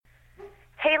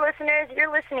listeners.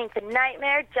 You're listening to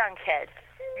Nightmare Junkhead.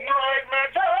 Nightmare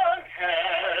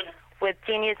Junkhead. With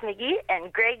Genius McGee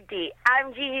and Greg D.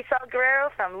 I'm Gigi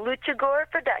Salguero from Lucha Gore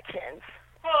Productions.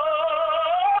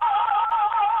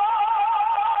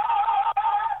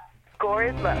 Gore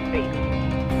is love, baby.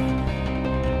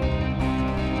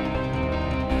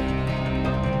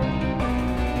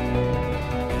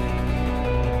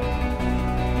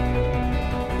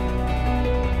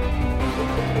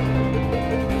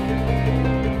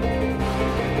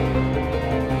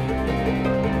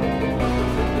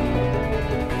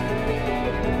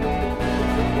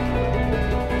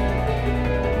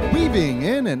 Weaving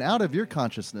in and out of your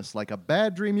consciousness like a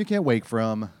bad dream you can't wake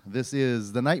from, this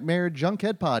is the Nightmare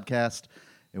Junkhead Podcast,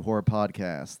 a horror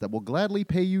podcast that will gladly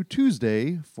pay you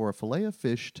Tuesday for a fillet of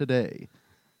fish today.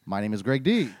 My name is Greg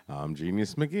D. I'm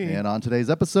Genius McGee. And on today's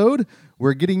episode,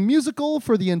 we're getting musical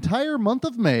for the entire month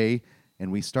of May,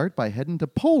 and we start by heading to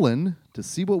Poland to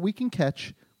see what we can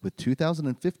catch with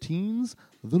 2015's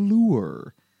The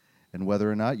Lure. And whether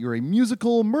or not you're a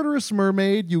musical murderous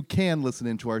mermaid, you can listen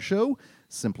into our show.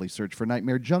 Simply search for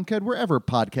Nightmare Junkhead wherever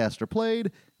podcasts are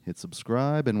played. Hit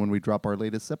subscribe, and when we drop our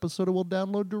latest episode, it will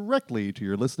download directly to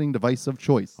your listening device of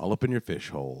choice. All up in your fish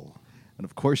hole. And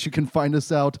of course, you can find us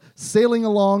out sailing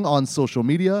along on social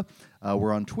media.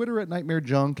 We're on Twitter at Nightmare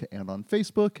Junk and on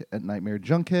Facebook at Nightmare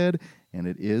Junkhead. And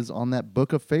it is on that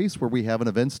book of face where we have an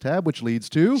events tab, which leads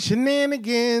to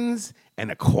Shenanigans and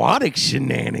aquatic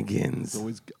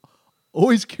shenanigans.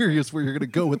 Always curious where you're going to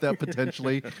go with that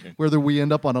potentially, whether we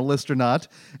end up on a list or not.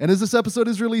 And as this episode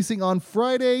is releasing on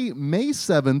Friday, May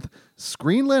 7th,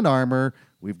 Screenland Armor,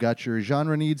 we've got your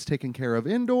genre needs taken care of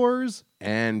indoors.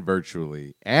 And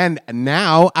virtually. And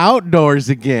now outdoors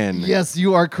again. Yes,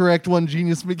 you are correct, one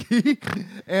Genius McGee.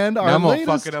 And our I'm going to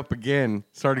latest... fuck it up again,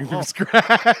 starting from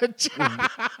scratch.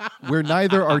 We're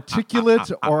neither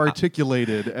articulate or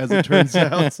articulated, as it turns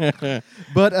out.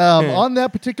 But on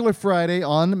that particular Friday,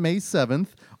 on May 7th,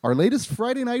 our latest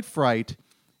Friday Night Fright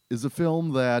is a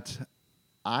film that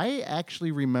I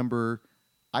actually remember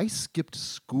I skipped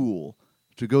school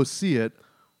to go see it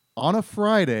on a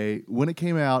Friday when it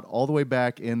came out all the way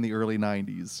back in the early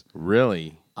 90s.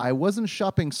 Really? I wasn't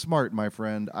shopping smart, my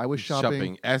friend. I was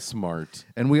shopping S-smart.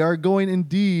 And we are going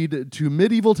indeed to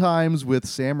medieval times with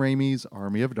Sam Raimi's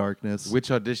Army of Darkness. Which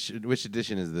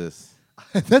edition is this?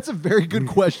 That's a very good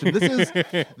question.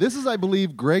 This is, I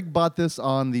believe, Greg bought this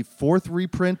on the fourth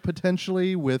reprint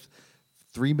potentially with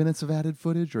 3 minutes of added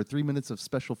footage or 3 minutes of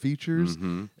special features.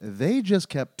 Mm-hmm. They just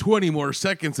kept 20 more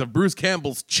seconds of Bruce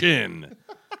Campbell's chin.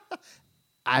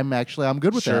 I'm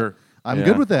good with that. I'm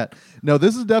good with that. No,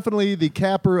 this is definitely the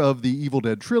capper of the Evil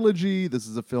Dead trilogy. This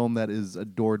is a film that is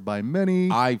adored by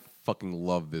many. I fucking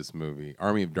love this movie.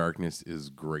 Army of Darkness is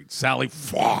great. Sally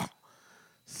Faw.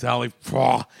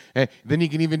 Hey, then you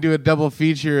can even do a double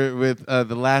feature with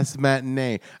The Last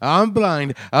Matinee. I'm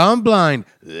blind.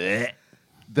 Blech.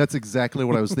 That's exactly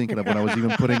what I was thinking of when I was even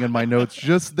putting in my notes.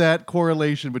 Just that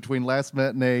correlation between Last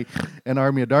Matinee and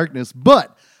Army of Darkness.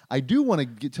 But I do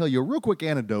want to tell you a real quick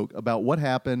anecdote about what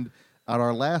happened on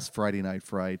our last Friday Night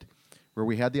Fright, where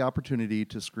we had the opportunity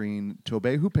to screen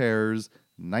Tobey Hooper's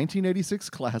 1986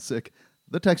 classic,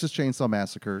 The Texas Chainsaw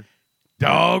Massacre.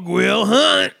 Dog will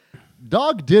hunt.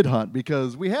 Dog did hunt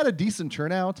because we had a decent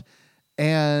turnout,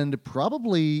 and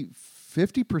probably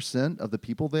 50% of the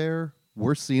people there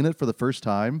were seeing it for the first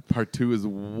time. Part 2 is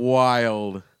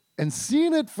wild. And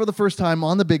seeing it for the first time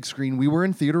on the big screen, we were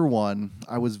in Theater 1.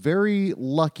 I was very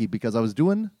lucky because I was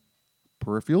doing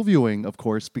peripheral viewing, of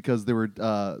course, because there were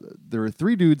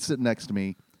 3 dudes sitting next to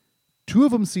me. 2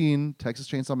 of them seeing Texas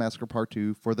Chainsaw Massacre Part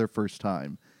 2 for their first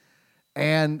time.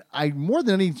 And I, more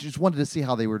than anything, just wanted to see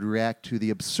how they would react to the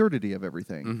absurdity of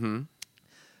everything. Mm-hmm.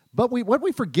 But what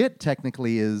we forget,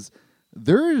 technically, is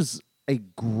there's a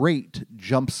great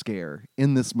jump scare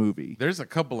in this movie. There's a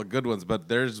couple of good ones, but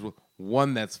there's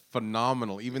one that's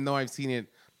phenomenal. Even though I've seen it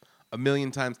a million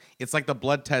times, it's like the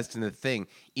blood test in The Thing.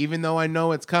 Even though I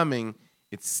know it's coming,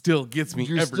 it still gets me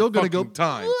every still gonna fucking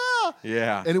time. Ah!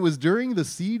 Yeah. And it was during the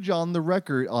siege on the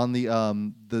record, on the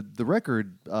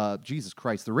record, Jesus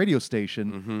Christ, the radio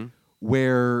station,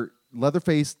 where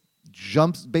Leatherface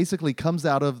basically comes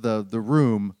out of the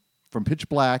room from pitch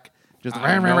black, just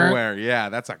out of nowhere. Yeah,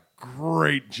 that's a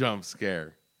great jump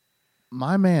scare.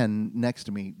 My man next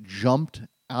to me jumped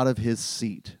out of his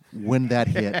seat when that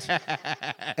hit.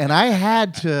 And I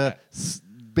had to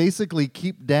basically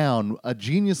keep down a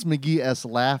Genius McGee-esque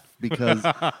laugh because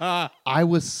I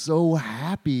was so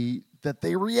happy that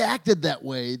they reacted that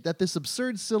way, that this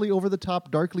absurd, silly, over-the-top,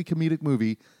 darkly comedic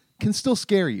movie can still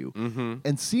scare you. Mm-hmm.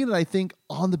 And seeing it, I think,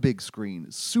 on the big screen,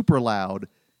 super loud,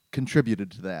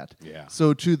 contributed to that. Yeah.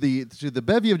 So to the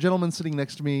bevy of gentlemen sitting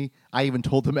next to me, I even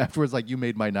told them afterwards, like, you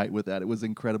made my night with that. It was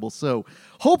incredible. So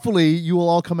hopefully you will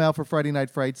all come out for Friday Night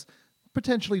Frights,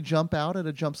 potentially jump out at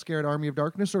a jump scare at Army of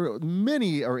Darkness or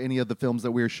any of the films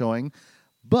that we're showing.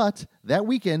 But that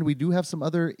weekend, we do have some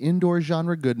other indoor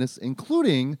genre goodness,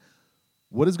 including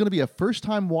what is going to be a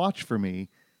first-time watch for me.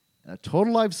 A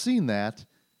total I've seen that,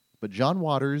 but John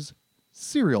Waters'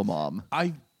 Serial Mom.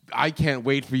 I can't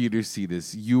wait for you to see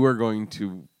this. You are going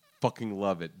to fucking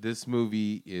love it. This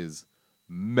movie is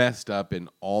messed up in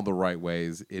all the right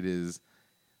ways. It is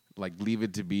like Leave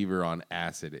It to Beaver on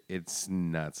acid. It's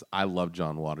nuts. I love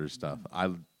John Waters stuff. I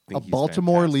think A he's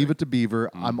Baltimore fantastic. Leave It to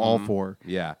Beaver, I'm all for.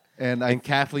 Yeah. And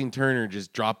Kathleen Turner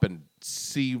just dropping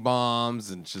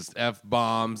C-bombs and just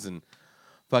F-bombs and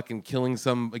fucking killing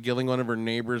one of her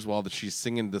neighbors while she's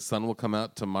singing "The Sun Will Come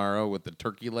Out Tomorrow" with the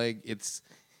turkey leg. It's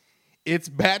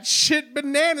batshit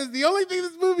bananas. The only thing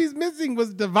this movie's missing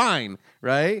was Divine,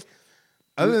 right?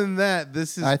 Other than that,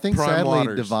 this is I think Prime sadly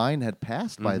Waters. Divine had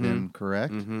passed by then,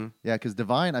 correct? Mm-hmm. Yeah, because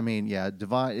Divine,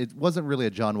 Divine, it wasn't really a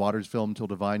John Waters film until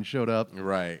Divine showed up.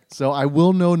 Right. So I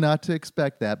will know not to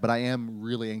expect that, but I am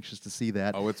really anxious to see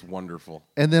that. Oh, it's wonderful.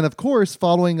 And then, of course,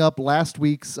 following up last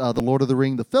week's The Lord of the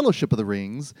Ring, The Fellowship of the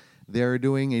Rings, they're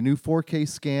doing a new 4K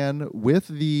scan with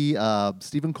the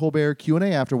Stephen Colbert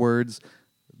Q&A afterwards,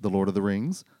 The Lord of the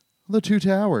Rings, The Two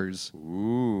Towers.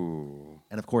 Ooh.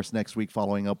 And, of course, next week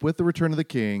following up with The Return of the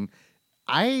King.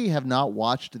 I have not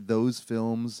watched those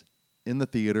films in the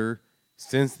theater.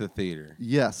 Since the theater.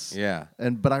 Yes. Yeah.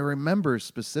 But I remember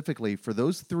specifically for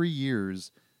those 3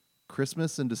 years,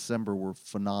 Christmas and December were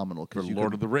phenomenal. For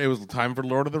Lord of the Rings. It was time for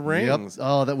Lord of the Rings. Yep.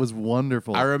 Oh, that was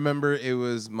wonderful. I remember it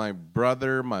was my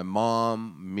brother, my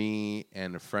mom, me,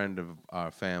 and a friend of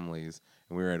our families,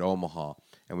 and we were at Omaha,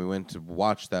 and we went to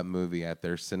watch that movie at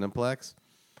their Cineplex.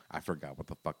 I forgot what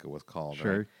the fuck it was called.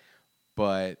 Sure. Right?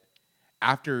 But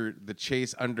after the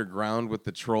chase underground with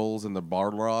the trolls and the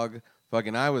Balrog,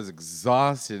 fucking I was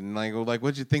exhausted and like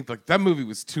what'd you think? Like that movie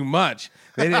was too much.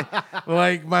 They didn't,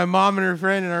 like my mom and our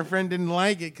friend didn't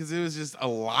like it because it was just a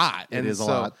lot. It is a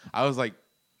lot. I was like,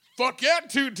 fuck yeah,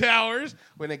 Two Towers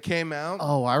when it came out.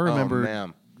 Oh, I remember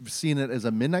man. seeing it as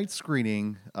a midnight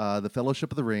screening, The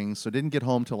Fellowship of the Ring. So didn't get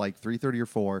home till like 3:30 or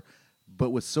 4.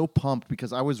 But was so pumped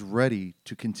because I was ready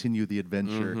to continue the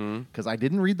adventure because I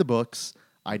didn't read the books.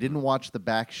 I didn't watch the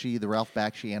Ralph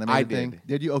Bakshi animated thing.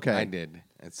 Did you? Okay. I did.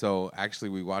 And so actually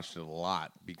we watched it a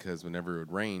lot because whenever it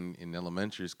would rain in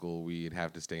elementary school, we'd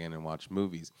have to stay in and watch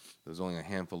movies. There was only a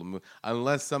handful of movies.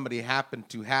 Unless somebody happened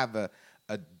to have a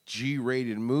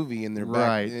G-rated movie in their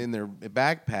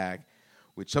backpack,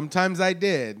 which sometimes I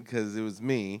did because it was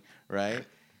me, right?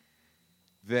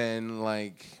 Then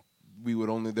like there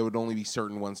would only be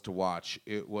certain ones to watch.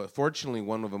 Fortunately,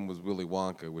 one of them was Willy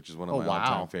Wonka, which is one of my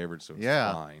all-time favorites, so it's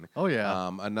fine. Oh, yeah.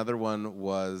 Another one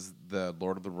was the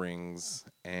Lord of the Rings,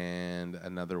 and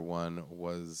another one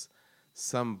was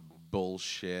some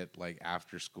bullshit like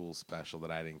after-school special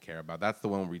that I didn't care about. That's the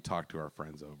one where we talked to our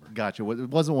friends over. Gotcha. It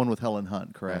wasn't one with Helen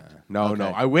Hunt, correct? No.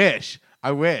 I wish.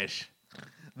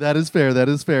 That is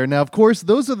fair. Now, of course,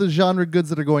 those are the genre goods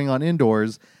that are going on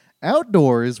indoors.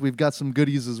 Outdoors, we've got some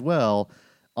goodies as well.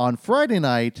 On Friday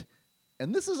night,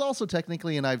 and this is also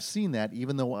technically, and I've seen that,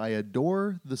 even though I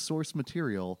adore the source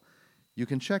material, you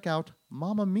can check out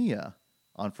Mamma Mia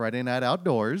on Friday Night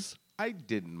Outdoors. I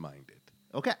didn't mind it.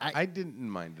 Okay. I didn't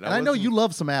mind it. And I know you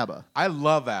love some ABBA. I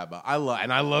love ABBA. I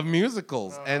love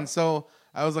musicals. And so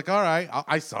I was like, all right,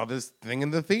 I saw this thing in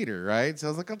the theater, right? So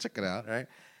I was like, I'll check it out, right?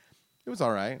 It was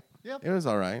all right. Yep. It was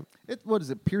all right. What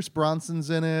is it? Pierce Bronson's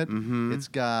in it. Mm-hmm. It's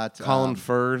got Colin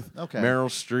Firth, okay. Meryl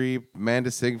Streep, Amanda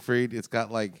Seyfried. It's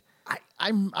got like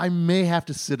I may have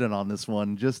to sit in on this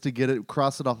one just to get it,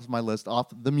 cross it off my list,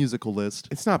 off the musical list.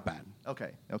 it's not bad.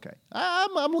 Okay.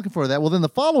 I'm looking forward to that. Well, then the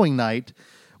following night,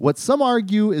 what some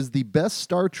argue is the best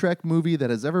Star Trek movie that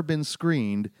has ever been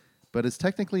screened, but is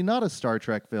technically not a Star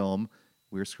Trek film.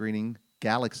 We're screening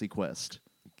Galaxy Quest.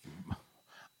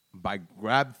 By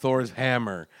grab Thor's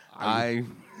hammer, I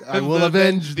will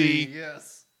avenge thee.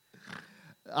 Yes.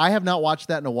 I have not watched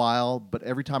that in a while, but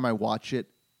every time I watch it,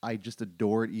 I just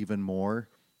adore it even more.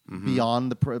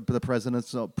 Beyond the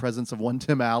presence of one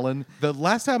Tim Allen. The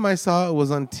last time I saw it was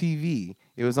on TV.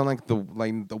 It was on like the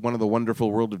one of the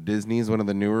Wonderful World of Disney's, one of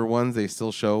the newer ones they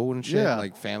still show and shit,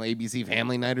 like ABC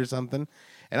Family Night or something.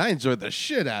 And I enjoyed the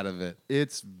shit out of it.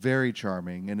 It's very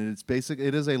charming, and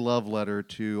it is a love letter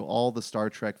to all the Star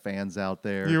Trek fans out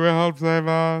there. You will help save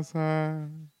us.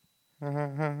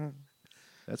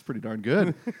 That's pretty darn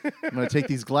good. I'm going to take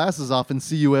these glasses off and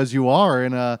see you as you are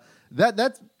in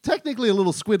That's technically a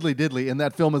little squiddly diddly in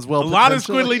that film as well. A lot of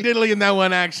squiddly diddly in that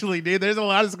one, actually, dude. There's a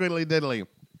lot of squiddly diddly.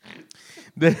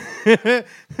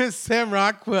 Sam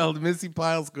Rockwell, Missy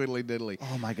Pyle, squiddly diddly.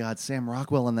 Oh my God, Sam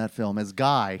Rockwell in that film as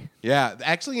Guy. Yeah,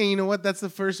 actually, you know what? That's the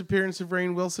first appearance of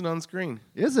Rainn Wilson on screen.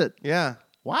 Is it? Yeah,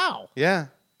 Wow. yeah.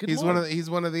 Good He's Lord.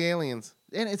 one of the aliens.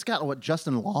 And it's got what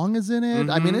Justin Long is in it.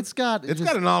 I mean, it's got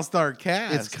an all-star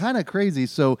cast. It's kind of crazy.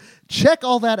 So check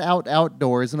all that out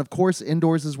outdoors and of course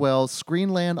indoors as well.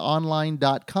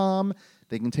 Screenlandonline.com.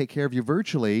 They can take care of you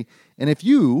virtually. And if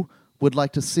you would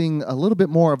like to sing a little bit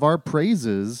more of our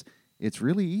praises, it's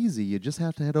really easy. You just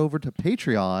have to head over to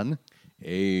Patreon.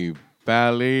 Hey,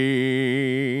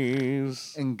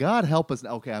 Bally's. And God help us.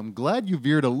 Okay, I'm glad you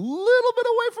veered a little bit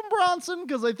away from Bronson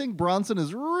because I think Bronson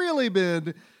has really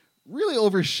been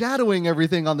overshadowing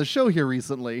everything on the show here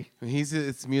recently.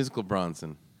 It's musical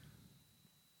Bronson.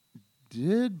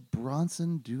 Did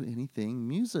Bronson do anything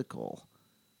musical?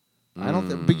 I don't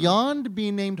think beyond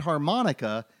being named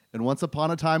Harmonica and Once Upon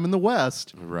a Time in the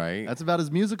West. Right. That's about as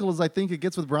musical as I think it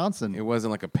gets with Bronson. It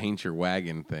wasn't like a paint your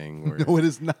wagon thing. Where No, it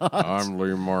is not. I'm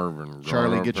Lee Marvin.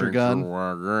 Charlie, Gotta get your paint gun.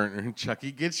 wagon.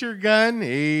 Chucky, get your gun.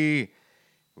 Hey.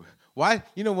 Why?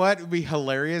 You know what? It would be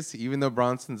hilarious, even though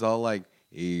Bronson's all like,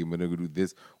 hey, I'm going to go do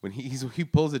this. When he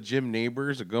pulls a Jim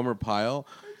Neighbors, a Gomer Pyle.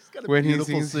 He's got a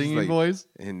beautiful he sings, singing like, voice.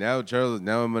 And now, Charles,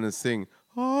 now I'm going to sing,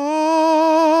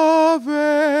 Ave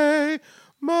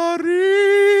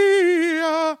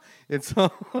Maria. It's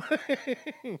all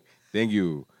thank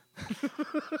you.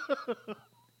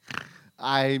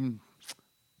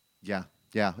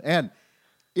 Yeah. And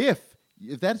if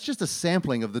that's just a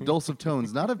sampling of the dulcet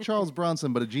tones, not of Charles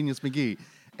Bronson, but of Genius McGee.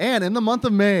 And in the month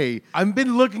of May, I've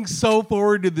been looking so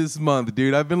forward to this month,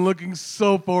 dude. I've been looking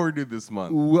so forward to this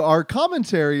month. our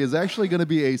commentary is actually going to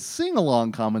be a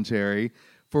sing-along commentary,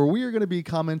 for we are going to be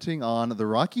commenting on the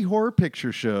Rocky Horror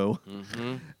Picture Show.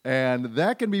 And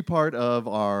that can be part of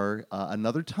our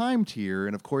Another Time tier.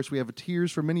 And of course, we have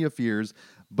tiers for Many of Fears.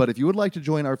 But if you would like to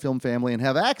join our film family and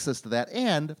have access to that,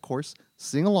 and of course,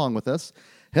 sing along with us,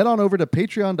 head on over to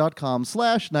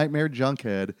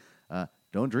patreon.com/nightmarejunkhead.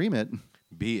 Don't dream it.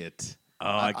 Be it. Oh,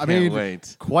 I I mean, can't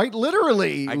wait. Quite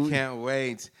literally. I can't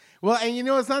wait. Well, and you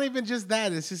know, it's not even just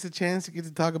that. It's just a chance to get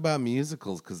to talk about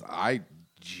musicals because I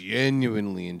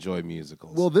genuinely enjoy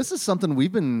musicals. Well, this is something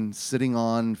we've been sitting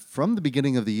on from the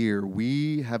beginning of the year.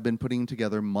 We have been putting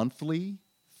together monthly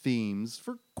themes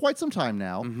for quite some time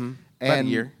now. About And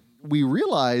a year. we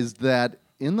realized that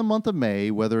in the month of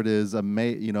May, whether it is a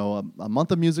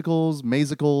month of musicals,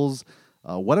 musicals,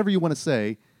 whatever you want to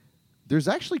say, there's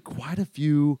actually quite a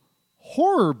few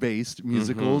horror-based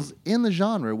musicals in the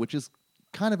genre, which is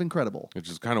kind of incredible. Which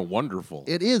is kind of wonderful.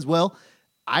 It is. Well,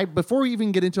 before we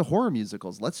even get into horror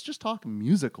musicals, let's just talk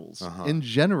musicals in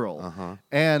general.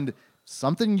 And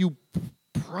something you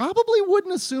probably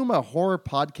wouldn't assume a horror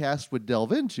podcast would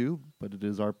delve into, but it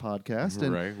is our podcast.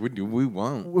 And Right. We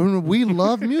won't. when we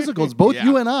love musicals, both Yeah.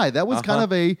 you and I. That was kind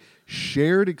of a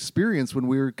shared experience when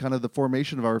we were kind of the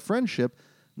formation of our friendship.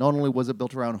 Not only was it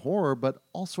built around horror, but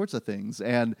all sorts of things.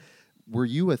 And were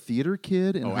you a theater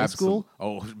kid in high school?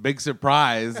 Oh, big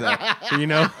surprise. You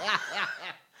know,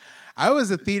 I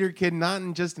was a theater kid, not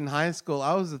just in high school.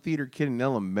 I was a theater kid in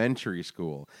elementary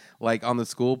school. Like on the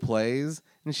school plays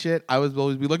and shit, I would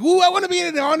always be like, ooh, I want to be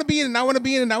in it. I want to be in it. I want to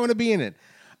be in it. I want to be in it.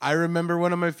 I remember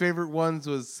one of my favorite ones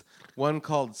was one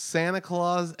called Santa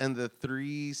Claus and the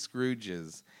Three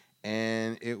Scrooges.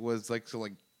 And it was like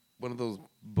one of those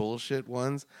bullshit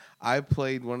ones. I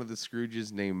played one of the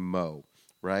Scrooges named Mo,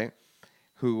 right?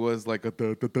 Who was like a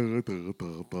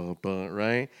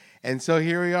right? And so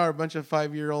here we are, a bunch of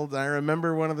 5-year-olds. I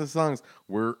remember one of the songs.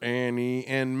 We're Annie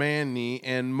and Manny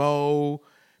and Mo.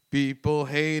 People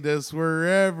hate us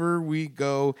wherever we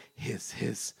go. Hiss,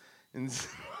 hiss. And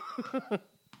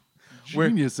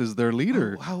Genius is their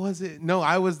leader. how was it? No,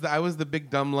 I was the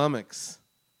big dumb lummox.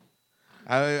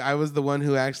 I was the one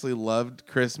who actually loved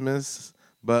Christmas,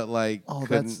 but like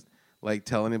couldn't like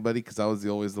tell anybody because I was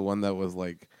always the one that was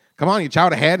like, "Come on, you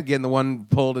child ahead," getting the one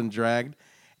pulled and dragged,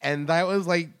 and that was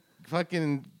like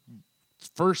fucking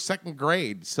first, second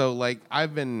grade. So like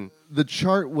I've been. The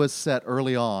chart was set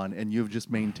early on, and you've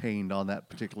just maintained on that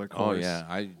particular course. Oh yeah,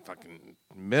 I fucking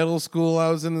middle school. I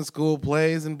was in the school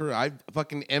plays, and I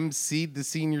fucking emceed the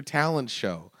senior talent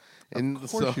show. And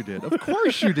Of course you did. Of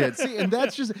course you did. See, and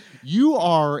that's just, you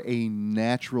are a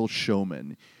natural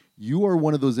showman. You are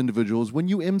one of those individuals when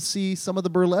you MC some of the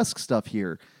burlesque stuff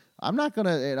here. I'm not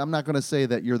gonna say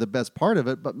that you're the best part of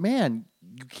it, but man,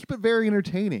 you keep it very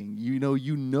entertaining. You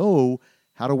know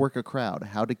how to work a crowd,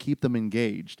 how to keep them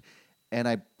engaged, and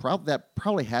that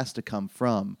probably has to come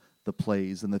from the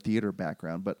plays and the theater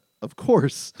background. But of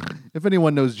course, if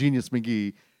anyone knows Genius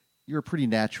McGee, you're a pretty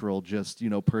natural, just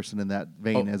person in that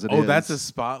vein as it is. Oh, that's a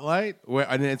spotlight.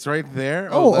 And it's right there.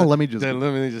 Let me just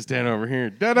stand over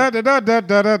here.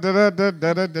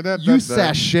 You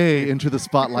sashay into the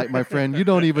spotlight, my friend. You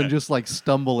don't even just like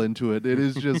stumble into it. It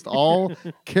is just all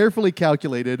carefully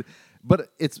calculated,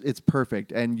 but it's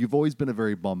perfect. And you've always been a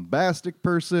very bombastic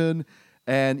person,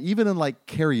 and even in like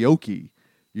karaoke,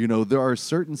 there are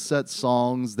certain set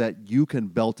songs that you can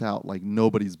belt out like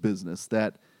nobody's business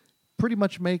that pretty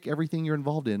much make everything you're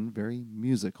involved in very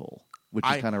musical, which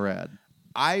is kind of rad.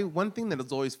 One thing that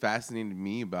has always fascinated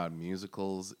me about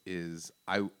musicals is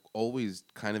I always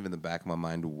kind of in the back of my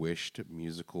mind wished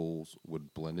musicals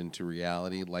would blend into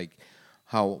reality, like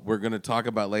how we're going to talk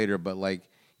about later, but like,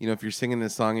 if you're singing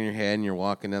this song in your head and you're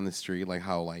walking down the street, like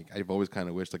how like I've always kind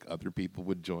of wished like other people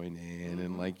would join in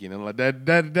and like,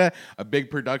 like a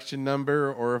big production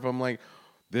number, or if I'm like,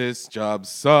 this job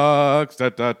sucks, da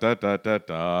da da da da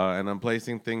da, and I'm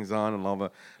placing things on and all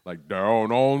the like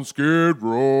down on Skid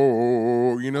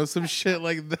Row, some shit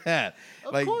like that.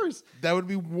 Of course, that would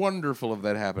be wonderful if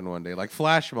that happened one day. Like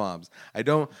flash mobs.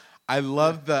 I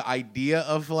love the idea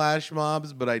of flash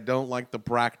mobs, but I don't like the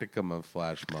practicum of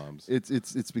flash mobs.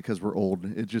 It's because we're old.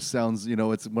 It just sounds,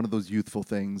 it's one of those youthful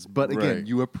things. But again, Right.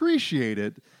 you appreciate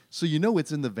it, so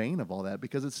it's in the vein of all that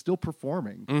because it's still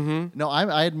performing. Mm-hmm. No,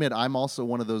 I admit I'm also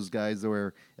one of those guys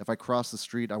where if I cross the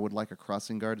street, I would like a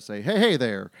crossing guard to say, "Hey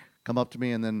there," come up to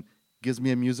me and then gives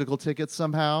me a musical ticket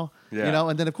somehow. Yeah.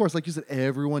 And then of course, like you said,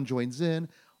 everyone joins in.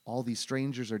 All these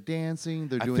strangers are dancing.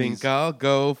 They're doing. I think I'll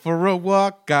go for a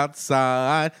walk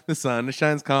outside. The sun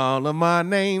shines calling my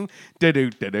name.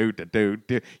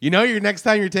 Do-do-do-do-do-do. Your next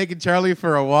time you're taking Charlie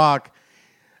for a walk,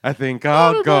 I think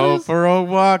I'll go for a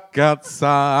walk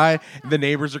outside. The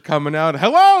neighbors are coming out.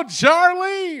 Hello,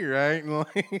 Charlie! Right?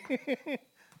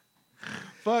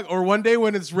 Fuck. Or one day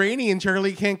when it's rainy and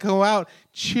Charlie can't go out.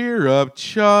 Cheer up,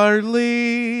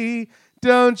 Charlie.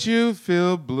 Don't you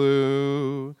feel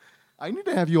blue? I need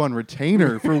to have you on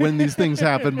retainer for when these things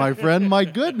happen, my friend. My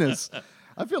goodness.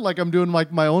 I feel like I'm doing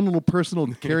like my own little personal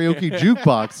karaoke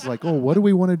jukebox. Like, what do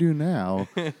we want to do now?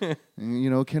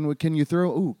 Can you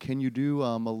throw? Can you do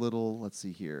a little? Let's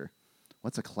see here.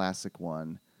 What's a classic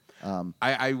one?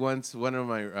 I once one of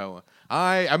my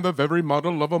I am the very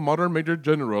model of a modern major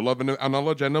general of an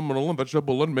knowledge animal and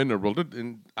vegetable and mineral.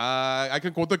 And I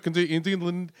can quote the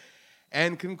England.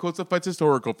 And can quote the fights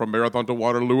historical from Marathon to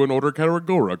Waterloo in order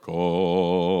categorical.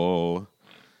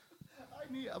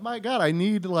 My God, I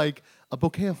need like a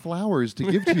bouquet of flowers to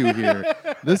give to you here.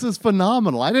 This is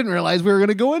phenomenal. I didn't realize we were going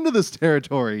to go into this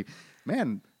territory.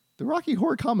 Man, the Rocky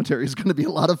Horror Commentary is going to be a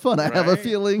lot of fun. I have a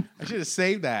feeling. I should have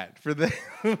saved that for the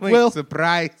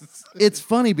surprise. It's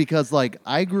funny because like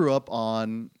I grew up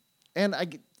on, and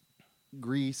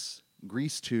Grease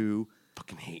 2.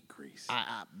 Fucking hate Grease.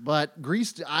 But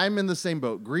Grease, I'm in the same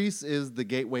boat. Grease is the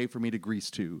gateway for me to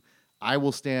Grease 2. I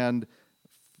will stand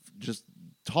just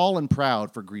tall and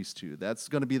proud for Grease 2. That's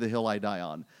going to be the hill I die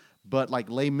on. But like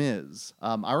Les Mis,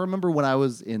 I remember when I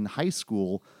was in high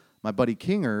school, my buddy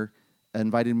Kinger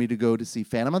invited me to go to see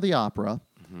Phantom of the Opera,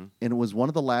 and it was one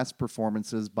of the last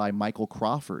performances by Michael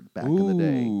Crawford back in the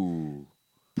day.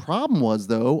 Problem was,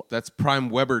 though... That's prime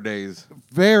Weber days.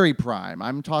 Very prime.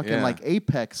 I'm talking like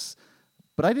Apex...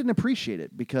 But I didn't appreciate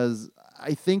it because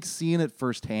I think seeing it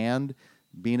firsthand,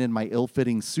 being in my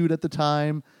ill-fitting suit at the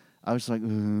time, I was like,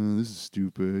 this is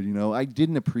stupid. I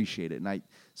didn't appreciate it. And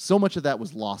so much of that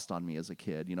was lost on me as a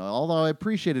kid. Although I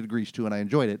appreciated Grease 2 and I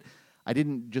enjoyed it, I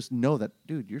didn't just know that,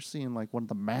 dude, you're seeing like one of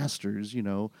the masters,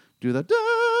 do the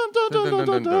dun, dun, dun, dun,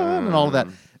 dun, dun, and all of that.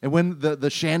 And when the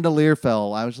chandelier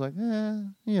fell, I was like,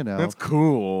 That's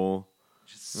cool.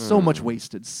 So much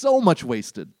wasted. So much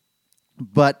wasted.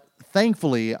 But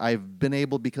thankfully, I've been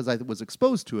able, because I was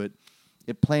exposed to it,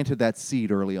 it planted that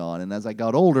seed early on. And as I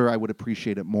got older, I would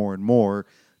appreciate it more and more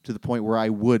to the point where I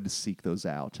would seek those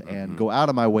out and go out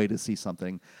of my way to see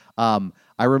something. I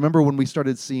remember when we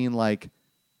started seeing like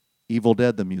Evil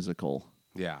Dead, the musical.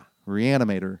 Yeah.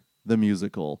 Reanimator, the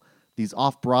musical. These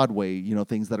off-Broadway,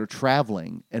 things that are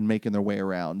traveling and making their way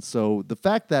around. So the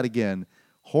fact that, again,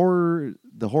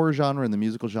 the horror genre and the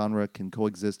musical genre can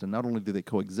coexist, and not only do they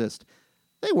coexist,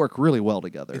 they work really well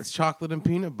together. It's chocolate and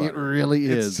peanut butter. It really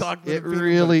is. It's chocolate it and peanut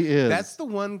really butter. is. That's the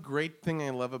one great thing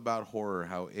I love about horror,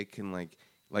 how it can, like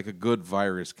a good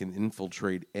virus, can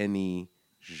infiltrate any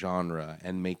genre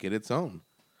and make it its own.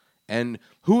 And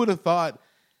who would have thought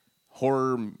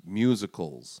horror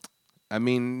musicals? I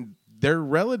mean, they're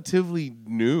relatively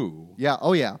new. Yeah.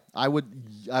 Oh, yeah. I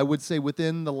would say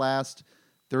within the last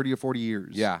 30 or 40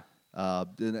 years. Yeah. I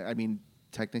mean,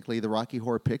 technically, the Rocky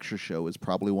Horror Picture Show is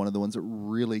probably one of the ones that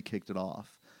really kicked it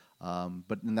off.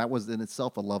 And that was in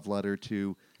itself a love letter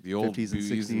to the old 50s and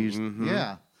 60s. Mm-hmm.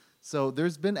 Yeah. So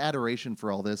there's been adoration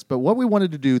for all this. But what we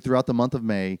wanted to do throughout the month of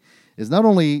May is not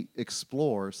only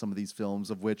explore some of these films,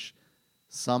 of which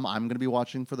some I'm going to be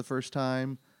watching for the first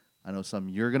time. I know some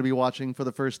you're going to be watching for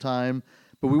the first time.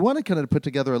 But we want to kind of put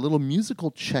together a little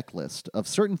musical checklist of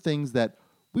certain things that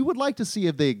we would like to see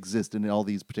if they exist in all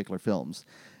these particular films.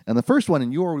 And the first one,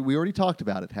 and we already talked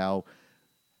about it, how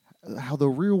the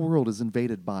real world is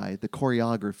invaded by the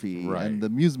choreography and the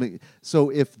music. So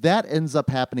if that ends up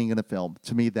happening in a film,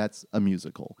 to me, that's a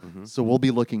musical. Mm-hmm. So we'll be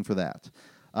looking for that.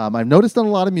 I've noticed in a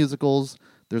lot of musicals,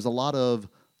 there's a lot of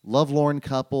lovelorn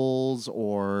couples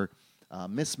or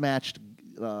mismatched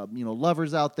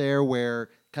lovers out there where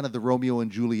kind of the Romeo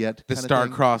and Juliet the kind of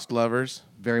star-crossed lovers.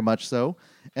 Very much so.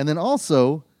 And then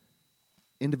also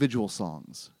individual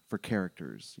songs for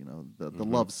characters, the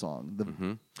love song.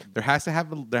 There has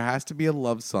to be a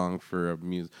love song for a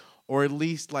music, or at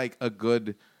least like a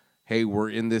good, hey, we're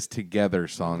in this together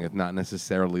song, if not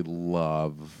necessarily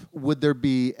love. Would there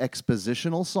be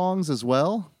expositional songs as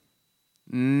well?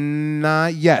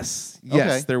 Yes,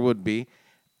 Okay. there would be,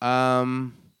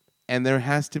 and there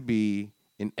has to be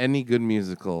in any good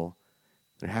musical,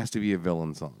 there has to be a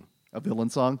villain song. A villain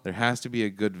song? There has to be a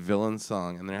good villain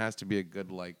song, and there has to be a good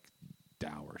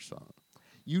dour song.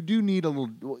 You do need a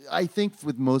little. I think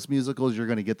with most musicals, you're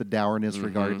going to get the dourness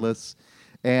regardless.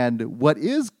 And what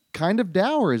is kind of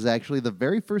dour is actually the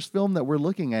very first film that we're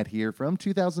looking at here from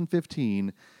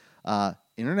 2015,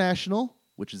 international,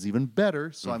 which is even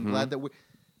better. So I'm glad that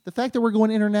the fact that we're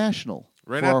going international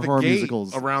Right for at our the horror gate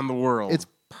musicals around the world. It's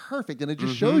perfect, and it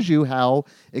just shows you how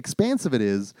expansive it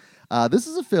is. This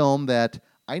is a film that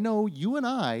I know you and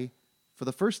I, for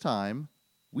the first time,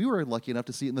 we were lucky enough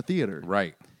to see it in the theater.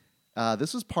 Right.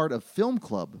 This was part of Film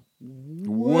Club.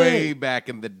 Way back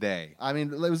in the day. I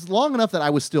mean, it was long enough that I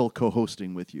was still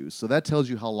co-hosting with you, so that tells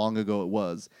you how long ago it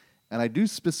was. And I do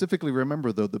specifically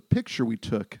remember, though, the picture we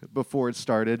took before it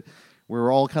started. We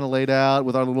were all kind of laid out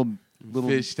with our little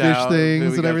fish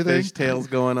things and everything. Fish tails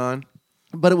going on.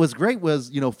 But it was great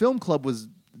Film Club was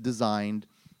designed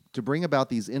to bring about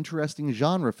these interesting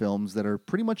genre films that are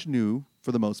pretty much new,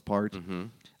 for the most part,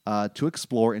 to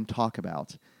explore and talk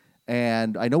about.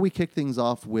 And I know we kicked things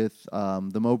off with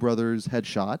the Moe Brothers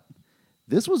Headshot.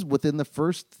 This was within the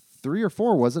first 3 or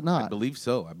 4, was it not? I believe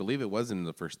so. I believe it was in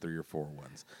the first 3 or 4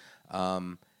 ones.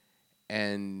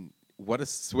 And what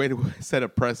a way to set a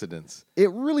precedence.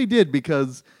 It really did,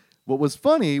 because what was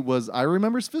funny was I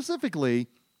remember specifically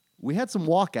we had some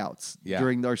walkouts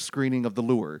during our screening of The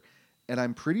Lure. And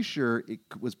I'm pretty sure it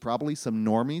was probably some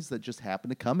normies that just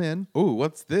happened to come in. Ooh,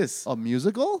 what's this? A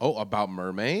musical? Oh, about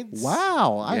mermaids?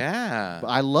 Wow.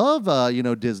 I love,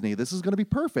 Disney. This is going to be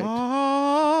perfect.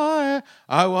 I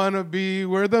want to be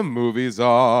where the movies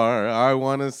are. I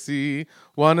want to see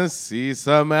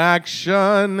some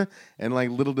action. And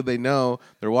little did they know,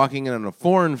 they're walking in on a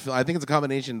foreign film. I think it's a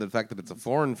combination of the fact that it's a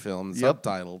foreign film,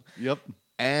 subtitled. Yep.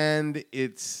 And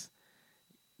it's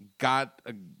got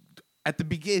at the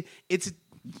beginning, it's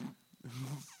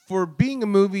for being a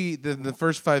movie. The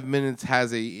first 5 minutes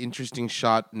has a interesting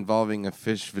shot involving a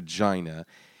fish vagina.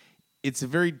 It's a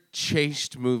very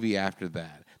chaste movie. After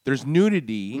that, there's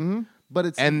nudity,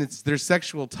 but there's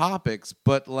sexual topics,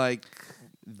 but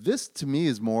this to me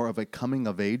is more of a coming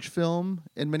of age film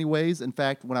in many ways. In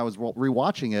fact, when I was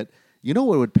rewatching it, you know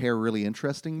what it would pair really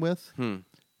interesting with?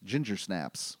 Ginger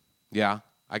Snaps. Yeah,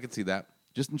 I could see that.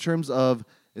 Just in terms of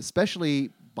especially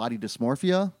body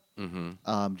dysmorphia,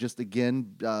 just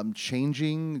again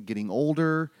changing, getting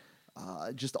older,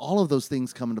 just all of those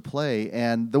things come into play.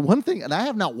 And the one thing, and I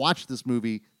have not watched this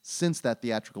movie since that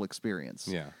theatrical experience.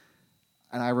 Yeah,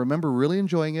 and I remember really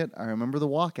enjoying it. I remember the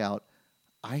walkout.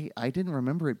 I didn't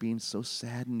remember it being so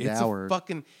sad and dour.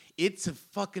 It's a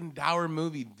fucking dour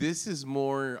movie. This is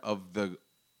more of the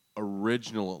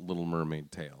original Little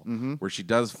Mermaid tale, where she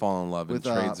does fall in love and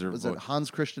trades her. Was it Hans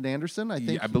Christian Andersen? I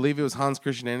think. I believe it was Hans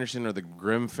Christian Andersen or the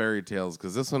Grimm Fairy Tales,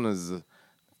 because this one is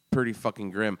pretty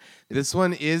fucking grim. This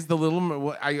one is the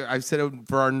Little. I've said it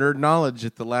for our nerd knowledge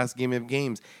at the last Game of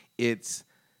Games. It's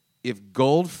if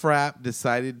Goldfrapp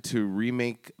decided to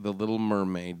remake The Little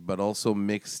Mermaid, but also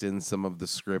mixed in some of the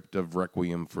script of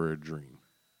Requiem for a Dream.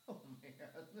 Oh man,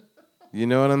 you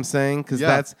know what I'm saying?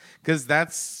 Because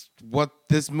that's what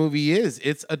this movie is.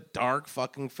 It's a dark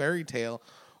fucking fairy tale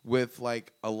with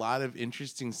a lot of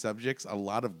interesting subjects, a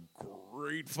lot of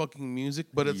great fucking music,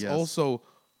 but it's also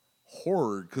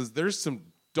horror, because there's some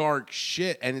dark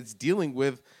shit, and it's dealing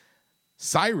with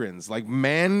sirens, like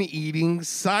man-eating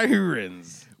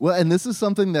sirens. Well, and this is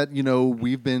something that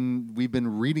we've been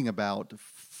reading about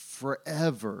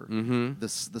forever. Mm-hmm.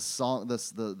 The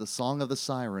song of the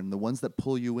siren, the ones that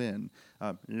pull you in.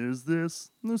 Is this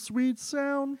the sweet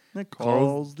sound that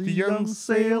calls the young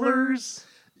sailors?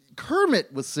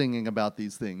 Kermit was singing about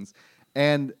these things,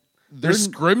 and There's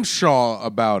Scrimshaw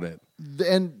about it.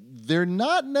 and they're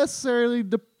not necessarily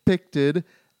depicted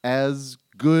as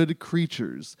good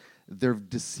creatures. They're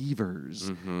deceivers.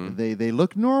 Mm-hmm. They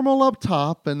look normal up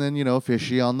top, and then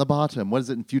fishy on the bottom. What is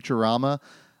it in Futurama?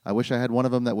 I wish I had one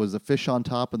of them that was a fish on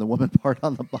top and the woman part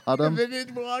on the bottom. And then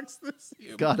it walks this.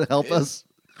 God help us.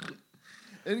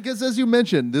 And because as you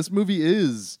mentioned, this movie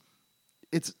is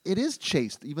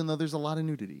chaste, even though there's a lot of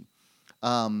nudity.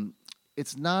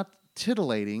 It's not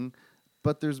titillating,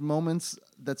 but there's moments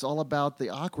that's all about the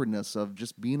awkwardness of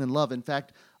just being in love. In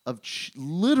fact, of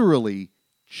literally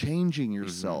changing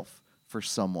yourself for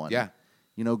someone. Yeah.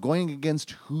 Going against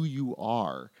who you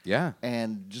are. Yeah.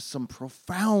 And just some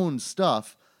profound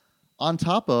stuff on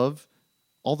top of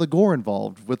all the gore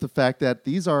involved with the fact that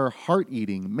these are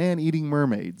heart-eating, man-eating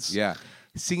mermaids. Yeah.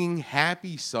 Singing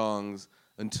happy songs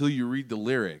until you read the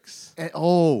lyrics. And,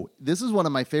 this is one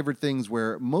of my favorite things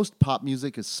where most pop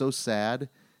music is so sad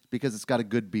because it's got a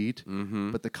good beat,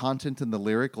 but the content and the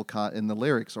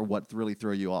lyrics are what really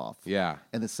throw you off. Yeah.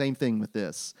 And the same thing with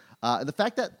this. The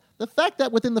fact that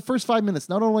within the first 5 minutes,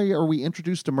 not only are we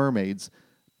introduced to mermaids,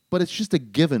 but it's just a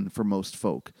given for most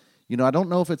folk. I don't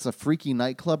know if it's a freaky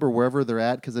nightclub or wherever they're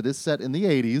at, because it is set in the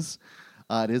 80s.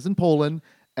 It is in Poland,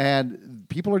 and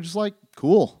people are just like,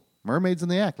 cool, mermaids in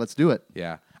the act, let's do it.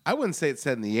 Yeah. I wouldn't say it's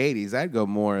set in the 80s. I'd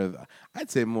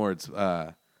say more it's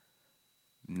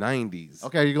 90s.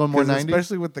 Okay, are you going more 90s?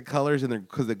 Especially with the colors, and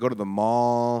because they go to the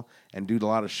mall and do a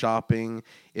lot of shopping.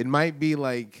 It might be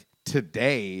like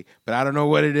today, but I don't know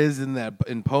what it is in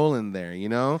Poland there,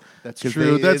 That's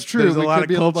true. That's true. There's a We lot could of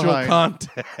be a little cultural behind.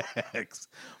 context.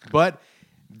 But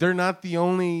they're not the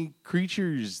only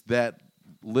creatures that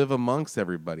live amongst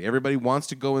everybody. Everybody wants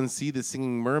to go and see the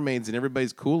singing mermaids, and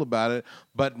everybody's cool about it.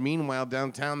 But meanwhile,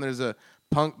 downtown, there's a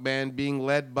punk band being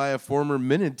led by a former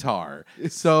Minotaur.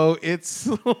 So it's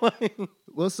like...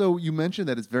 Well, so you mentioned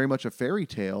that it's very much a fairy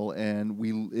tale, and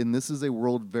this is a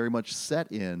world very much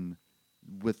set in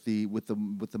with the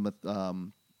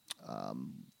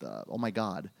oh my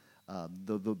God,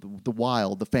 the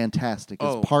wild, the fantastic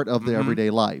is part of the everyday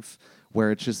life,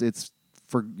 where it's a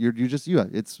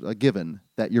given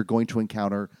that you're going to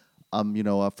encounter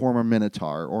a former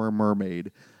Minotaur or a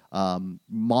mermaid.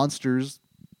 Monsters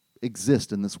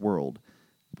exist in this world.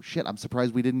 Shit, I'm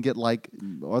surprised we didn't get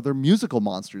other musical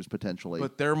monsters potentially.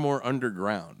 But they're more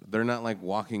underground. They're not like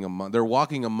they're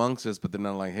walking amongst us, but they're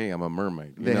not like, hey, I'm a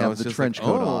mermaid. They have the trench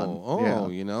coat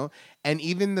on. Yeah. And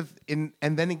even and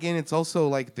then again, it's also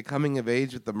like the coming of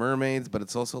age with the mermaids, but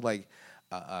it's also like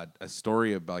a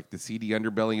story about like the seedy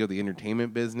underbelly of the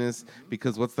entertainment business.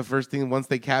 Because what's the first thing once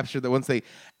they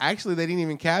didn't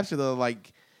even capture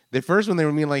the first one, they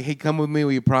were being like, hey, come with me.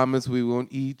 We promise we won't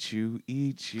eat you,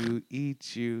 eat you,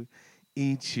 eat you,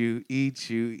 eat you, eat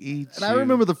you, eat you. And I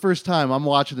remember the first time I'm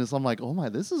watching this, I'm like, oh my,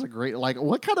 this is a great,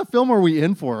 what kind of film are we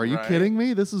in for? Are you kidding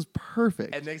me? This is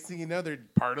perfect. And next thing you know, they're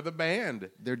part of the band.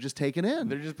 They're just taken in.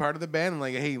 They're just part of the band. And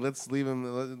like, hey, let's leave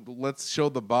them. Let's show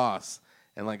the boss.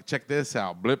 And like, check this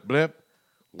out. Blip, blip.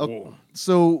 Oh,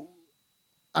 so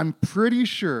I'm pretty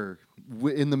sure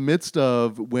in the midst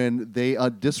of when they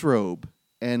disrobe,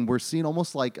 and we're seeing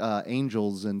almost like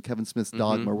Angels and Kevin Smith's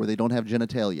Dogma, where they don't have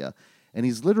genitalia. And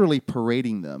he's literally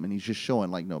parading them, and he's just showing,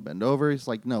 no, bend over. He's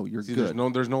like, no, you're good.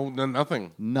 There's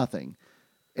nothing. Nothing.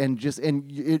 And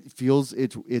it feels,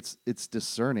 it's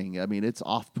discerning. I mean, it's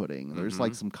off-putting. There's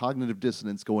some cognitive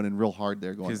dissonance going in real hard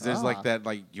there. Because there's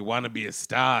that, you want to be a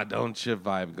star, don't you,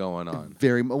 vibe going on.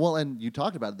 Very well, and you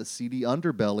talked about the seedy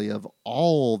underbelly of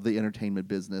all the entertainment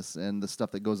business and the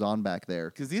stuff that goes on back there.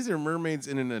 Because these are mermaids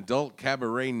in an adult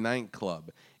cabaret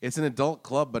nightclub. It's an adult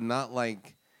club, but not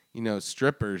like,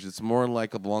 strippers. It's more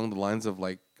like along the lines of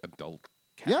adult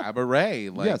cabaret.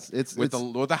 Yes, it's with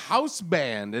a house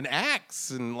band and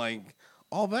acts and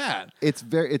all that. It's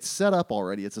set up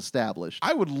already. It's established.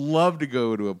 I would love to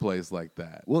go to a place like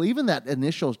that. Well, even that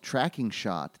initial tracking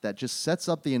shot that just sets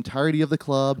up the entirety of the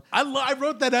club. I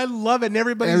wrote that. I love it. And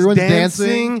everybody's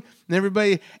dancing.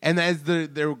 And as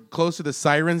they're close to the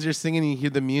sirens, you're singing. And you hear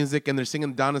the music, and they're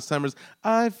singing Donna Summer's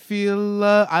 "I Feel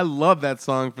Love." I love that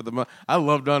song I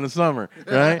love Donna Summer,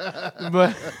 right?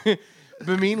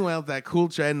 But meanwhile, that cool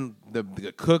trend, the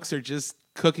cooks are just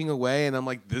cooking away, and I'm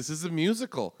like, this is a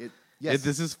musical.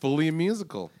 This is fully a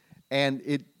musical. And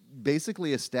it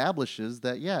basically establishes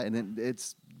that, and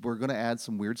it's we're gonna add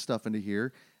some weird stuff into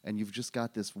here, and you've just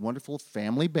got this wonderful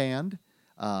family band.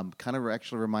 Kind of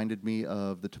actually reminded me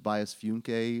of the Tobias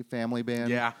Funke family band.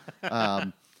 Yeah.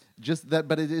 Just that,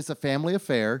 but it is a family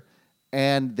affair,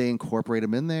 and they incorporate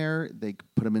them in there. They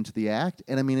put them into the act,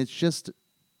 and I mean, it's just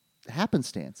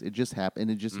happenstance. It just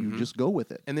happened. It just you just go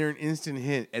with it. And they're an instant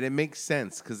hit, and it makes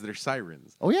sense because they're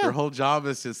sirens. Oh, yeah. Their whole job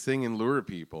is to sing and lure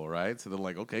people, right? So they're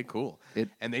like, okay, cool.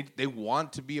 And they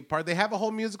want to be a part. They have a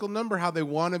whole musical number how they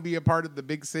want to be a part of the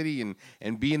big city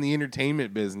and be in the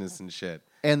entertainment business and shit.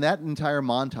 And that entire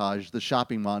montage, the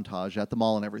shopping montage at the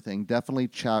mall and everything, definitely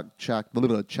checks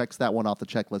that one off the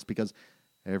checklist because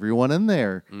everyone in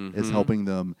there is helping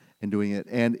them and doing it.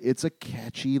 And it's a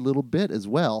catchy little bit as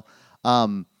well.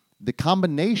 The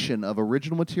combination of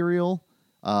original material,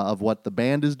 of what the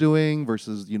band is doing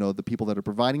versus, the people that are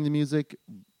providing the music,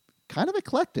 kind of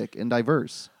eclectic and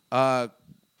diverse.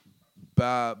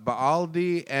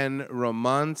 Baaldi and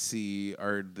Romanzi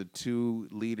are the two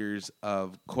leaders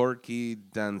of Korki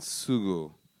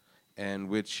Dansugu, and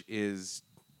which is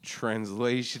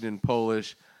translation in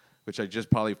Polish, which I just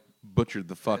probably butchered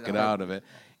the fucking out of it,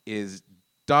 is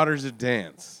Daughters of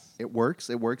Dance. It works.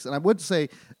 And I would say,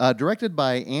 directed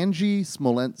by Angie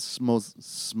Smolenska.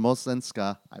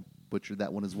 I butchered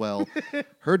that one as well.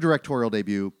 Her directorial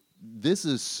debut. This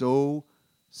is so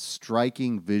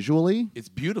striking visually. It's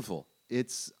beautiful.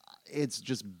 It's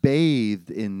just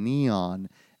bathed in neon,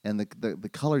 and the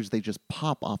colors, they just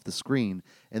pop off the screen.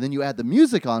 And then you add the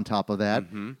music on top of that,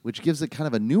 which gives it kind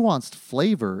of a nuanced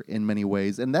flavor in many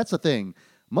ways. And that's the thing.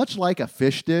 Much like a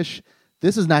fish dish,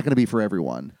 this is not going to be for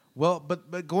everyone. Well,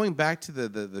 but going back to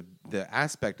the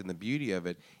aspect and the beauty of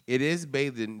it, it is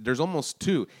bathed in, there's almost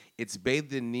two. It's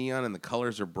bathed in neon and the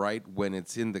colors are bright when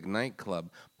it's in the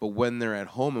nightclub, but when they're at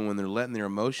home and when they're letting their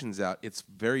emotions out, it's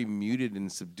very muted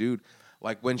and subdued.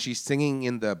 Like when she's singing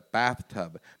in the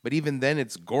bathtub. But even then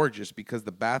it's gorgeous because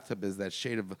the bathtub is that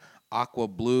shade of aqua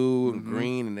blue and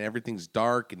green and everything's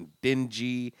dark and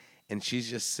dingy. And she's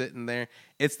just sitting there.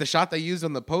 It's the shot they used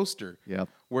on the poster. Yep.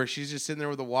 Where she's just sitting there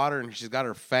with the water and she's got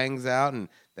her fangs out and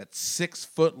that 6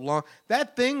 foot long.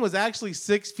 That thing was actually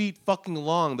 6 feet fucking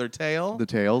long, their tail. The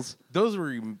tails. Those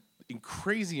were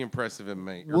crazy impressive and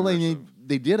made. Well,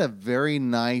 they did a very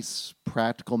nice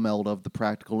practical meld of the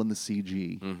practical and the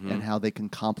CG and how they can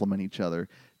complement each other.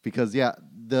 Because,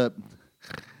 the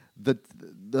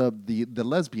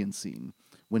lesbian scene,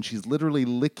 when she's literally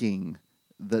licking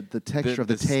the texture of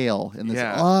the tail and this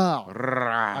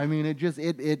I mean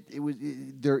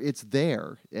it's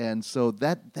there, and so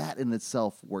that in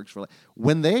itself works for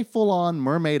when they full on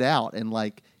mermaid out and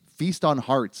like feast on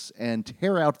hearts and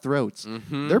tear out throats.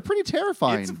 They're pretty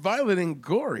terrifying. It's violent and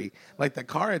gory, like the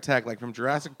car attack, like from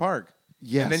Jurassic Park.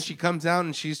 Yes. And then she comes out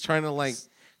and she's trying to like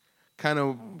kind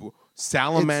of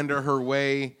salamander her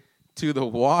way to the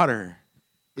water.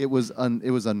 It was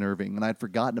unnerving, and I'd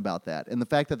forgotten about that. And the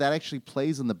fact that actually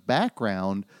plays in the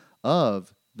background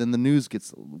of, then the news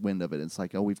gets wind of it. It's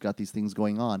like, oh, we've got these things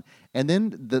going on. And then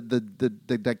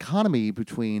the dichotomy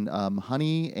between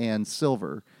Honey and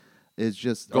Silver is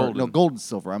just Gold and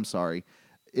Silver. I'm sorry.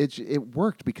 It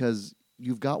worked because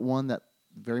you've got one that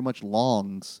very much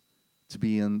longs to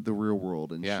be in the real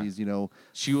world, and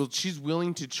she's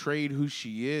willing to trade who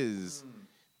she is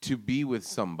to be with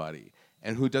somebody.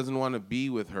 And who doesn't want to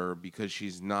be with her because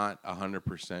she's not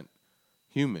 100%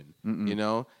 human,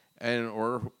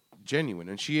 or genuine.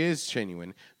 And she is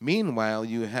genuine. Meanwhile,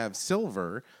 you have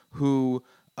Silver, who,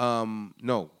 Golden,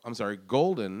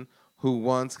 who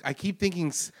wants. I keep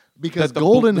thinking because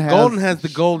Golden has the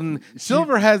golden.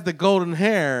 Silver has the golden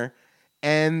hair,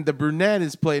 and the brunette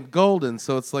is played Golden.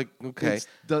 So it's like okay,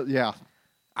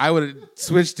 I would have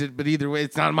switched it, but either way,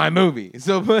 it's not my movie.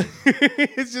 So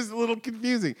it's just a little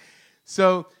confusing.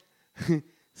 So,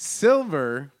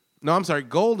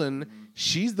 Golden,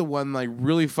 she's the one like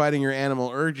really fighting her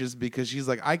animal urges because she's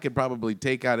like, I could probably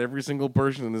take out every single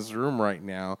person in this room right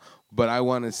now, but I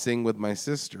want to sing with my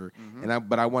sister,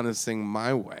 but I want to sing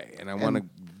my way, and I want to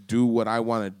do what I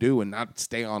want to do and not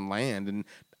stay on land, and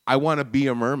I want to be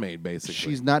a mermaid, basically.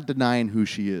 She's not denying who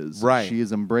she is. Right. She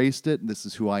has embraced it. This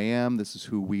is who I am. This is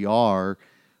who we are.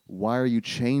 Why are you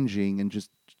changing and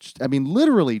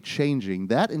literally changing?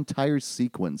 That entire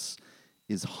sequence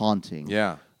is haunting.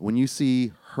 Yeah. When you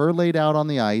see her laid out on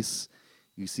the ice,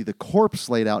 you see the corpse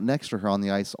laid out next to her on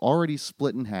the ice, already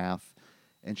split in half,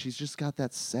 and she's just got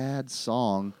that sad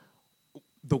song.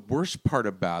 The worst part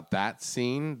about that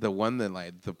scene, the one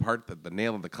that the part that the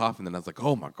nail in the coffin, that I was like,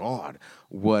 oh my God,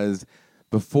 was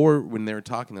before when they were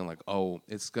talking, they're like, oh,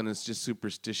 it's just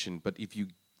superstition, but if you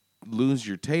lose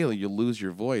your tail, you'll lose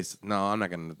your voice. No, I'm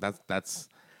not gonna. That's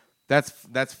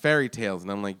that's fairy tales.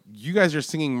 And I'm like, you guys are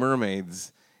singing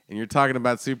mermaids and you're talking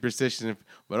about superstition,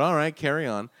 but all right, carry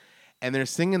on. And they're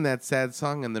singing that sad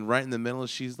song, and then right in the middle,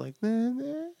 she's like, nah,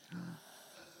 nah,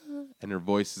 and her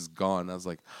voice is gone. I was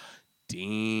like,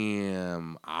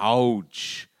 damn,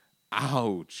 ouch.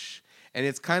 And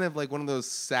it's kind of like one of those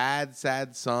sad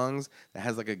songs that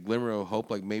has like a glimmer of hope,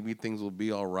 like maybe things will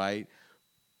be all right.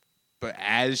 But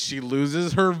as she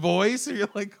loses her voice, you're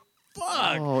like,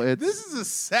 fuck, this is a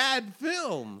sad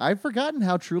film. I've forgotten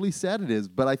how truly sad it is,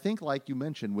 but I think, like you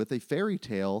mentioned, with a fairy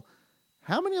tale,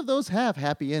 how many of those have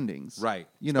happy endings? Right.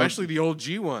 Especially the old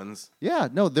G ones. Yeah,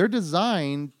 no, they're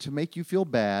designed to make you feel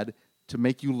bad, to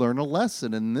make you learn a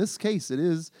lesson. In this case, it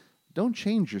is, don't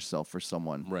change yourself for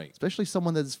someone. Right. Especially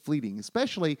someone that is fleeting,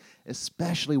 especially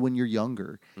when you're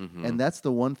younger. Mm-hmm. And that's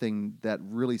the one thing that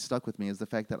really stuck with me is the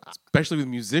fact that... Especially with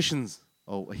musicians.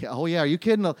 Oh yeah. Are you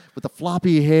kidding? With the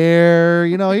floppy hair,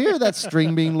 you're that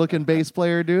string bean looking bass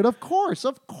player, dude. Of course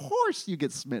you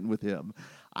get smitten with him.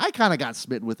 I kind of got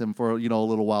smitten with him for a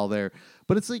little while there,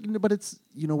 but it's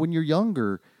when you're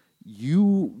younger,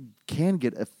 you can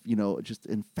get just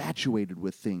infatuated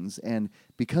with things, and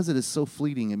because it is so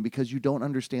fleeting, and because you don't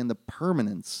understand the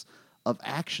permanence of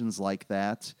actions like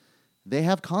that, they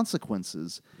have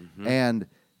consequences. Mm-hmm. And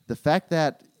the fact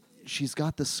that she's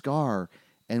got the scar,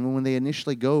 and when they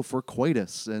initially go for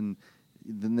coitus, and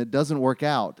then it doesn't work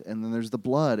out, and then there's the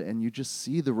blood, and you just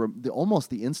see the almost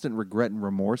the instant regret and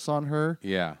remorse on her.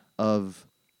 Yeah. Of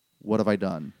what have I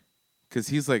done? Because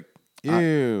he's like,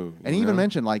 ew. And he even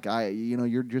mentioned like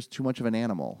you're just too much of an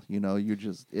animal. You're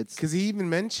just it's because he even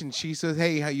mentioned, she says,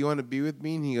 hey, how you want to be with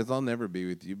me? And he goes, I'll never be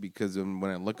with you because when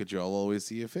I look at you, I'll always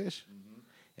see a fish. Mm-hmm.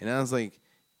 And I was like,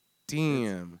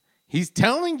 damn, he's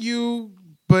telling you,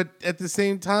 but at the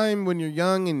same time, when you're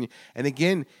young and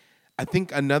again. I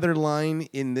think another line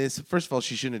in this, first of all,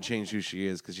 she shouldn't have changed who she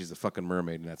is because she's a fucking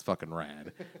mermaid and that's fucking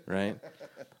rad, right?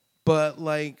 But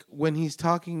like when they're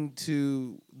talking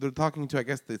to, I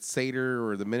guess, the satyr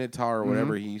or the minotaur or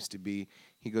whatever he used to be,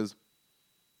 he goes,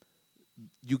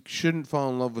 you shouldn't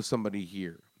fall in love with somebody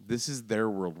here. This is their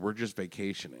world. We're just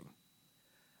vacationing.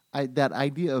 That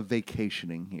idea of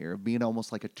vacationing here, being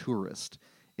almost like a tourist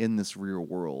in this real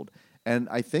world. And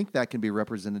I think that can be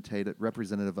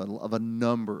representative of a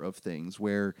number of things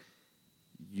where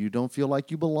you don't feel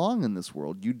like you belong in this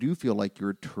world. You do feel like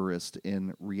you're a tourist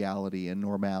in reality and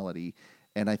normality.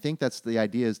 And I think that's the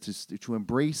idea, is to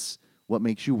embrace what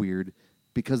makes you weird,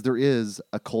 because there is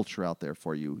a culture out there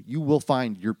for you. You will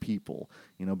find your people,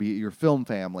 be it your film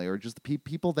family or just the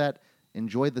people that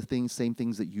enjoy the same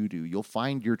things that you do. You'll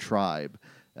find your tribe.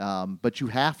 But you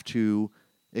have to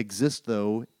exist,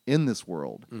 though, in this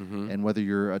world. Mm-hmm. And whether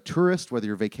you're a tourist, whether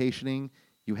you're vacationing,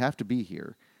 you have to be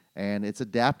here. And it's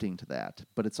adapting to that.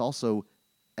 But it's also,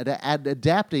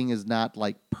 adapting is not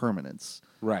like permanence.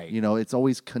 Right. It's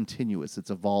always continuous. It's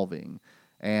evolving.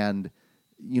 And,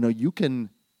 you can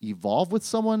evolve with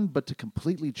someone, but to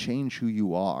completely change who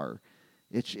you are,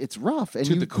 it's rough. And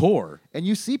to the core. And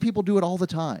you see people do it all the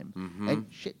time. Mm-hmm. And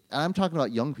I'm talking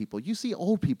about young people. You see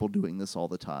old people doing this all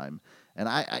the time. And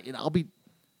I'll be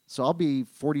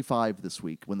 45 this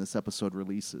week when this episode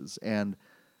releases, and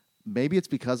maybe it's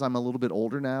because I'm a little bit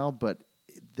older now, but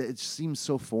it seems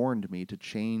so foreign to me to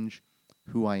change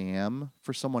who I am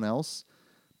for someone else.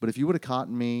 But if you would have caught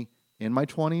me in my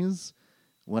 20s,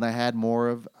 when I had more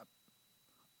of,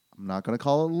 I'm not going to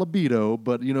call it libido,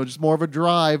 but just more of a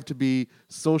drive to be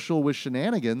social with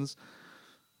shenanigans,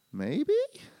 maybe.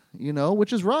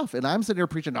 Which is rough. And I'm sitting here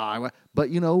preaching, but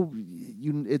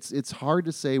it's hard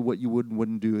to say what you would and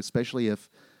wouldn't do, especially if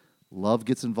love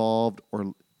gets involved,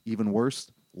 or even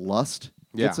worse, lust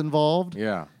gets involved.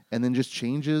 Yeah. And then just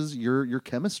changes your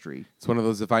chemistry. It's one of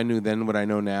those if I knew then what I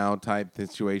know now type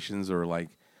situations, or like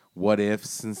what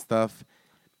ifs and stuff.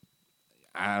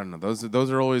 I don't know.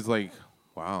 Those are always like,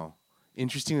 wow.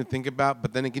 Interesting to think about,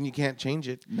 but then again, you can't change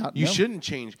it. You shouldn't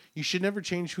change. You should never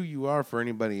change who you are for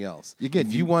anybody else. Again,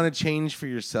 if you want to change for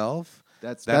yourself,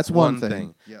 that's one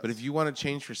thing. Yes. But if you want to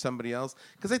change for somebody else,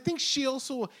 because I think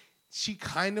she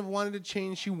kind of wanted to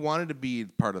change. She wanted to be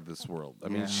part of this world. I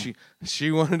mean,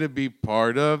 she wanted to be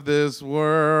part of this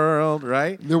world,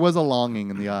 right? There was a longing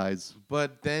in the eyes.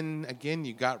 But then again,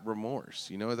 you got remorse.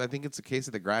 I think it's a case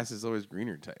of the grass is always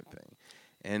greener type thing.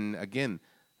 And again,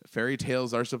 fairy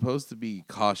tales are supposed to be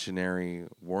cautionary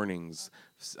warnings,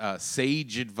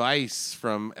 sage advice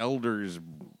from elders,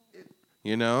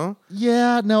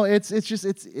 Yeah, no, it's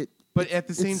But at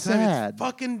the same time, sad. It's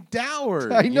fucking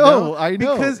dour. I know.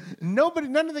 Because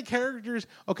none of the characters.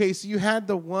 Okay, so you had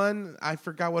the one, I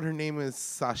forgot what her name is,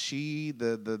 Sashi,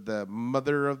 the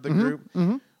mother of the group,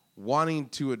 wanting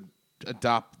to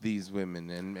adopt these women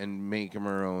and make them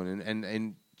her own,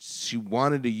 and she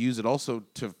wanted to use it also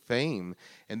to fame.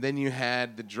 And then you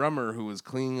had the drummer who was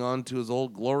clinging on to his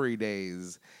old glory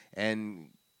days, and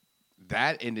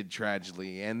that ended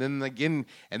tragically. And then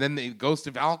the ghost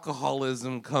of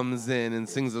alcoholism comes in and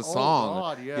sings a song.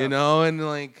 God, yeah. You know, and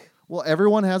like, well,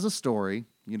 everyone has a story.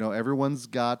 You know, everyone's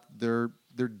got their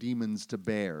demons to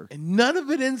bear. and none of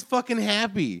it ends fucking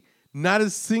happy. Not a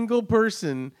single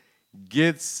person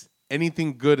gets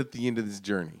anything good at the end of this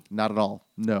journey. Not at all.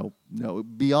 No.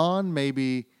 Beyond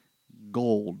maybe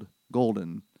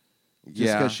Golden.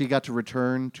 Just because she got to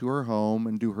return to her home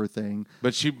and do her thing.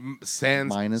 But sans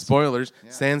Minus- spoilers,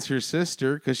 sans her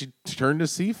sister because she turned to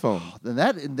Seafoam. And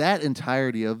that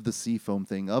entirety of the Seafoam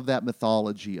thing, of that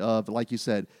mythology, of, like you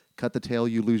said, cut the tail,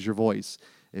 you lose your voice.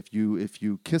 If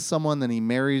you kiss someone, then he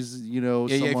marries, someone.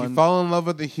 If you fall in love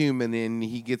with a human and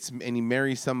he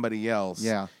marries somebody else,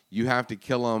 you have to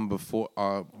kill him before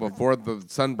the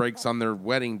sun breaks on their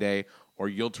wedding day, or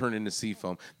you'll turn into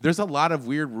Seafoam. There's a lot of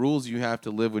weird rules you have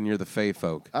to live when you're the Fae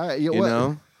folk. You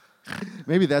know?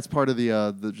 Maybe that's part of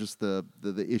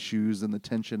the issues and the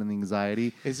tension and the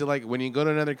anxiety. Is it like when you go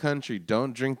to another country,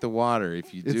 don't drink the water.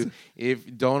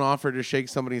 If don't offer to shake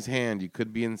somebody's hand, you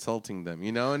could be insulting them.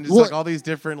 You know, and just like all these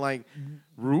different like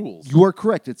rules. You are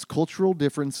correct. It's cultural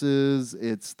differences.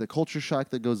 It's the culture shock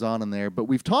that goes on in there. But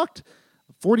we've talked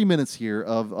 40 minutes here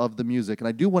of the music, and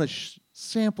I do want to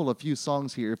sample a few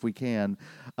songs here if we can.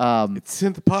 It's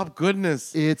synth pop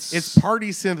goodness. It's party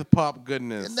synth pop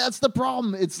goodness. And that's the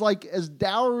problem. It's like, as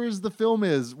dour as the film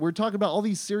is, we're talking about all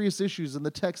these serious issues and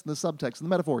the text and the subtext and the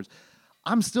metaphors.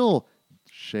 I'm still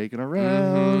shaking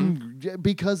around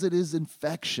because it is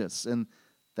infectious, and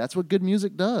that's what good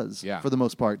music does for the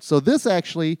most part. So this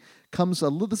actually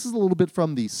this is a little bit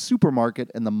from the supermarket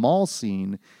and the mall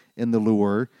scene in the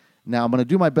Lure. Now I'm going to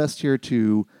do my best here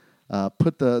to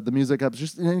put the music up.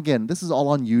 And again, this is all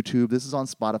on YouTube. This is on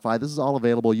Spotify. This is all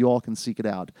available. You all can seek it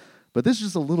out. But this is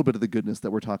just a little bit of the goodness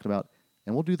that we're talking about.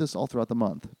 And we'll do this all throughout the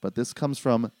month. But this comes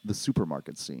from the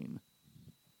supermarket scene.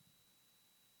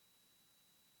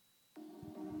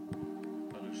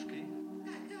 Paluszki?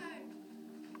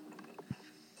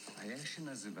 A jak się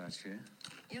nazywacie?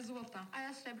 Ja złota, a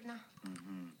ja srebrna.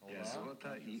 Ja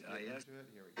złota i a ja...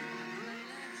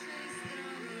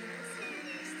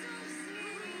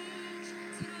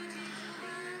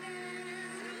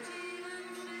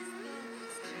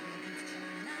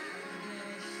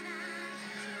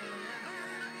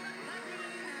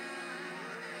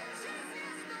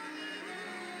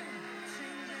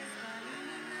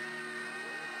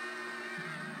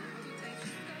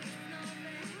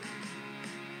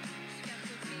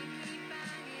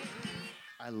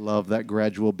 I love that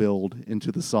gradual build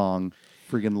into the song.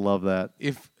 Freaking love that.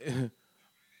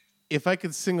 If I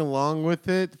could sing along with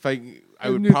it, I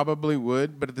would probably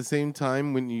would. But at the same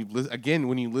time, when you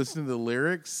listen to the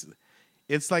lyrics,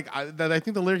 it's like I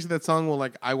think the lyrics of that song will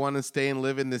like, I want to stay and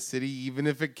live in the city even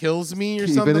if it kills me or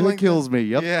something. Even if it kills me.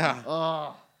 Yep.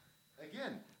 Yeah.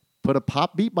 Again, put a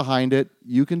pop beat behind it.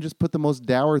 You can just put the most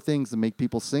dour things to make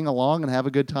people sing along and have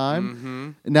a good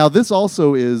time. Now this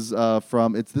also is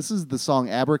this is the song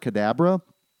Abracadabra.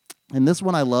 And this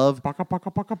one I love. This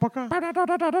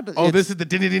is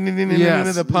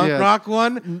the punk rock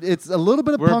one? It's a little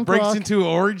bit of punk rock. Where it breaks into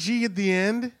orgy at the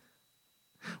end?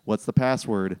 What's the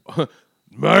password?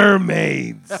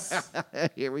 Mermaids.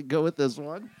 Here we go with this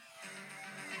one.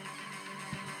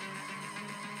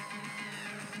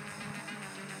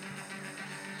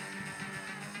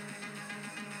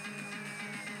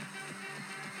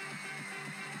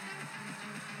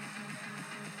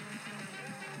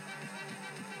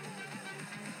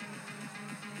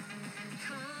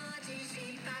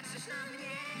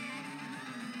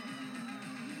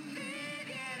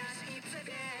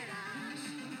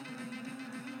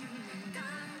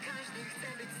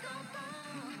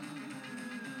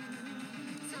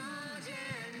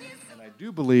 I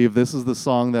do believe this is the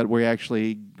song that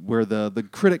where the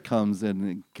critic comes in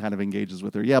and kind of engages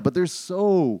with her. Yeah, but there's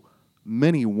so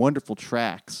many wonderful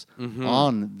tracks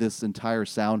on this entire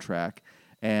soundtrack,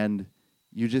 and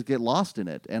you just get lost in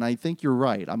it. And I think you're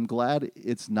right. I'm glad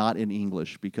it's not in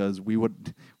English, because we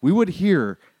would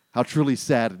hear how truly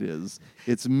sad it is.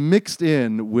 It's mixed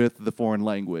in with the foreign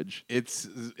language. It's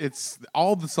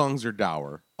all the songs are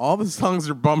dour. All the songs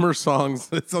are bummer songs.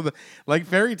 It's like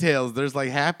fairy tales. There's like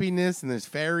happiness and there's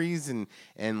fairies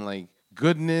and like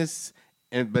goodness,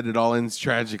 but it all ends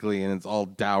tragically and it's all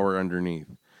dour underneath.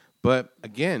 But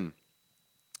again,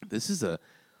 this is a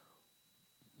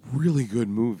really good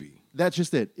movie. That's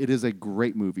just it. It is a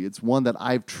great movie. It's one that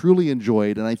I've truly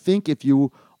enjoyed, and I think if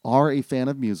you are a fan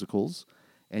of musicals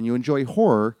and you enjoy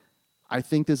horror, I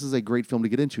think this is a great film to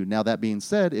get into. Now, that being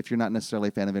said, if you're not necessarily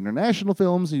a fan of international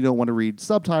films and you don't want to read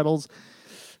subtitles,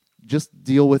 just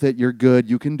deal with it. You're good.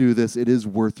 You can do this. It is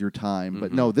worth your time.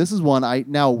 But no, this is one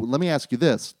now let me ask you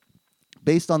this.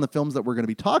 Based on the films that we're going to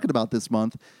be talking about this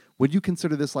month, would you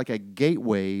consider this like a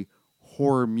gateway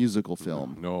horror musical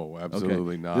film? No,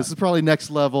 absolutely not. This is probably next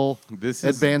level.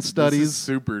 Advanced studies. This is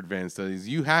super advanced studies.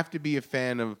 You have to be a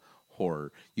fan of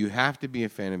horror. You have to be a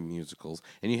fan of musicals,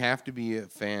 and you have to be a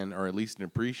fan, or at least an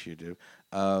appreciative,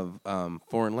 of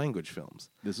foreign language films.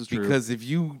 This is true. Because if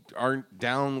you aren't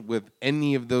down with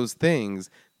any of those things,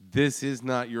 this is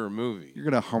not your movie. You're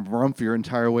going to harumph your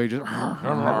entire way. Just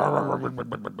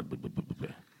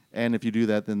and if you do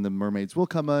that, then the mermaids will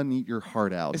come and eat your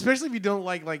heart out. Especially if you don't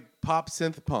like pop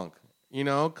synth punk,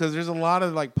 because there's a lot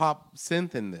of pop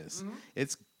synth in this.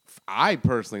 I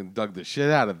personally dug the shit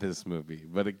out of this movie,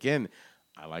 but again,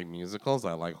 I like musicals,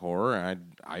 I like horror,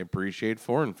 and I appreciate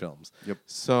foreign films. Yep.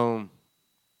 So,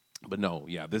 but no,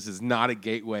 yeah, this is not a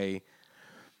gateway.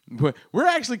 We're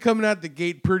actually coming out the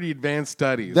gate pretty advanced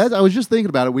studies. I was just thinking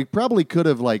about it. We probably could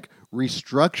have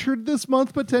restructured this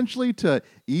month potentially to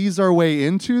ease our way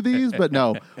into these, but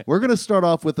no, we're going to start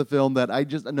off with a film that I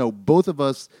just know both of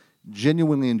us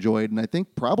genuinely enjoyed, and I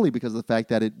think probably because of the fact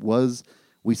that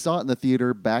we saw it in the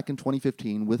theater back in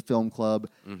 2015 with Film Club,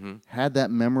 had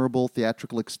that memorable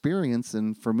theatrical experience,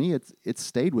 and for me, it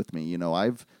stayed with me.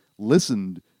 I've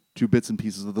listened to bits and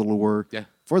pieces of The Lure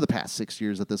for the past 6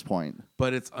 years at this point.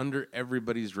 But it's under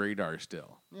everybody's radar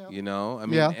still,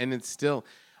 Yeah. And it's still,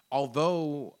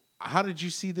 although, how did you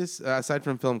see this aside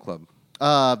from Film Club?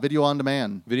 Video on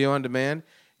demand. Video on demand?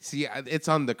 See, it's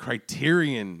on the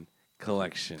Criterion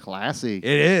collection. Classy. It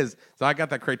is. So I got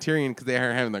that Criterion because they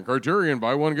are having the Criterion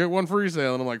buy one, get one free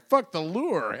sale. And I'm like, fuck The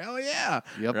Lure. Hell yeah.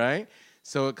 Yep. Right?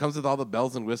 So it comes with all the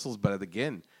bells and whistles, but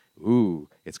again,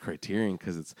 it's Criterion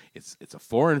because it's a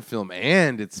foreign film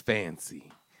and it's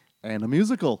fancy. And a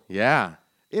musical. Yeah.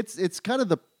 It's kind of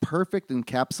the perfect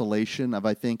encapsulation of,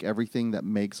 I think, everything that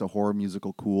makes a horror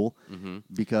musical cool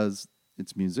because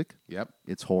it's music. Yep.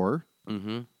 It's horror.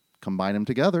 Combine them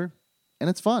together, and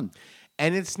it's fun.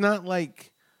 And it's not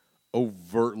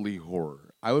overtly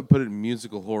horror. I would put it in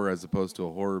musical horror as opposed to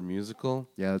a horror musical.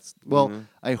 Yeah,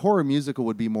 a horror musical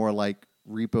would be more like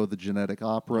Repo the Genetic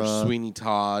Opera. Or Sweeney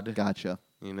Todd. Gotcha.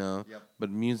 Yep. But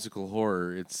musical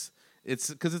horror, it's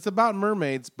because it's about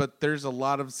mermaids, but there's a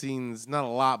lot of scenes, not a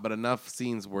lot, but enough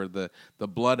scenes where the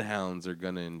bloodhounds are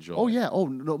going to enjoy. Oh, yeah. Oh,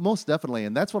 no, most definitely.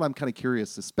 And that's what I'm kind of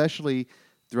curious, especially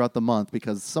throughout the month,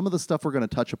 because some of the stuff we're going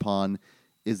to touch upon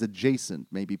is adjacent,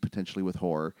 maybe potentially with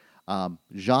horror,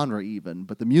 genre even.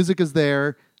 But the music is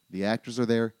there, the actors are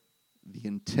there, the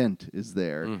intent is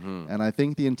there. And I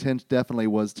think the intent definitely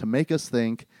was to make us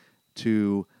think,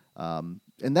 and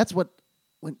that's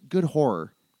when good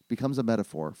horror becomes a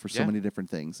metaphor for so many different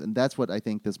things. And that's what I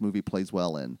think this movie plays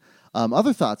well in.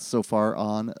 Other thoughts so far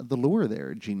on The Lure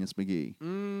there, Genius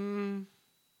McGee?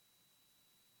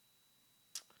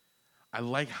 I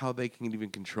like how they can even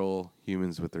control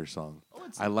humans with their song.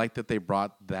 I like that they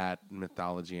brought that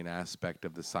mythology and aspect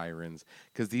of the sirens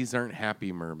because these aren't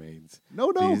happy mermaids.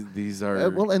 No. These are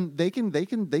and they can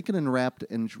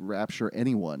enrapture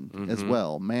anyone as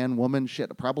well, man, woman,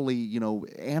 shit, probably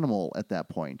animal at that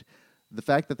point. The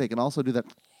fact that they can also do that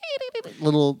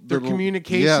their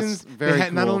communications. Yes, very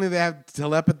cool. Not only they have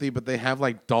telepathy, but they have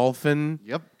dolphin.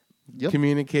 Yep.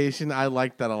 Communication. I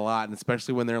like that a lot, and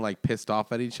especially when they're pissed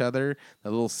off at each other. That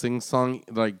little sing-song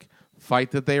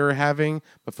fight that they were having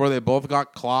before they both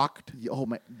got clocked. Oh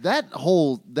man, that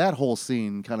whole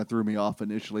scene kind of threw me off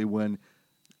initially when.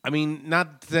 I mean,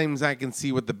 not the same as I can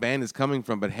see what the band is coming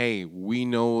from, but hey, we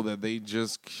know that they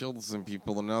just killed some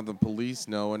people, and now the police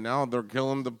know, and now they're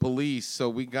killing the police, so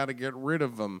we got to get rid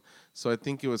of them. So I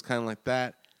think it was kind of like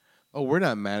that. Oh, we're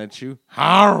not mad at you.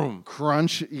 Harm.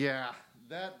 Crunch. Yeah.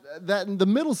 That in the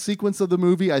middle sequence of the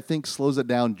movie, I think slows it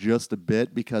down just a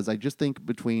bit because I just think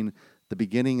between the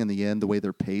beginning and the end, the way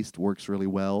they're paced works really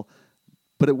well.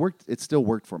 But it worked. It still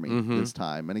worked for me this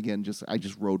time. And again, I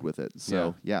just rode with it.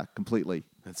 So yeah completely.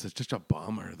 That's just a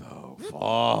bummer, though.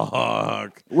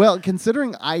 Fuck. Well,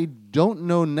 considering I don't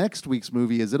know next week's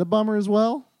movie, is it a bummer as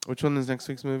well? Which one is next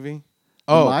week's movie?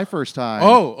 My first time.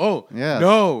 Yeah.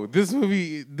 No, this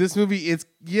movie, it's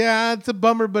a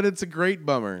bummer, but it's a great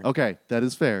bummer. Okay, that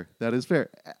is fair.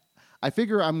 I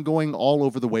figure I'm going all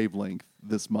over the wavelength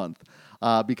this month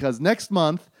because next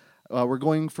month we're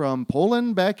going from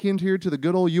Poland back into here to the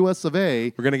good old U.S. of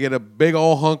A. We're gonna get a big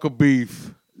old hunk of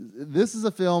beef. This is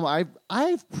a film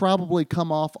I've probably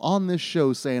come off on this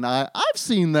show saying I've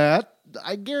seen that.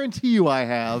 I guarantee you I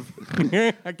have.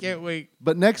 I can't wait.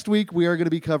 But next week, we are going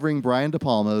to be covering Brian De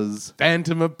Palma's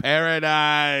Phantom of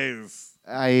Paradise.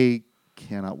 I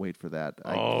cannot wait for that.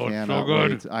 I cannot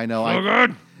wait. I know. So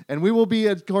good. And we will be,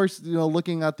 of course,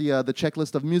 looking at the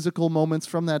checklist of musical moments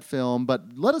from that film. But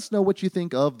let us know what you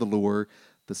think of The Lure,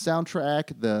 the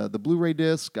soundtrack, the Blu-ray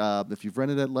disc. If you've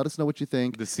rented it, let us know what you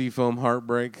think. The Seafoam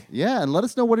Heartbreak. Yeah, and let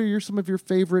us know what are some of your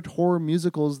favorite horror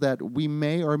musicals that we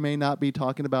may or may not be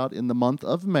talking about in the month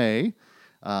of May.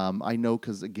 I know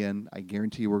because, again, I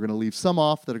guarantee we're going to leave some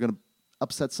off that are going to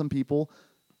upset some people.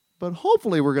 But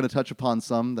hopefully we're going to touch upon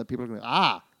some that people are going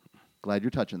to glad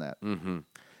you're touching that. Mm-hmm.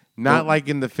 Not like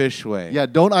in the fish way. Yeah,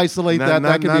 don't isolate that.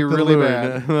 That could be really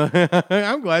bad.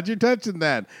 I'm glad you're touching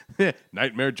that.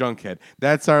 Nightmare Junkhead.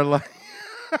 That's our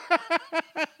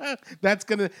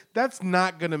That's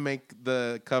not gonna make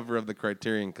the cover of the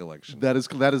Criterion Collection. That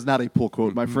is not a pull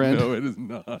quote, my friend. No, it is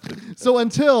not. So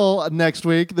until next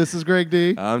week, this is Greg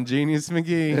D. I'm Genius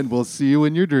McGee. And we'll see you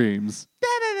in your dreams.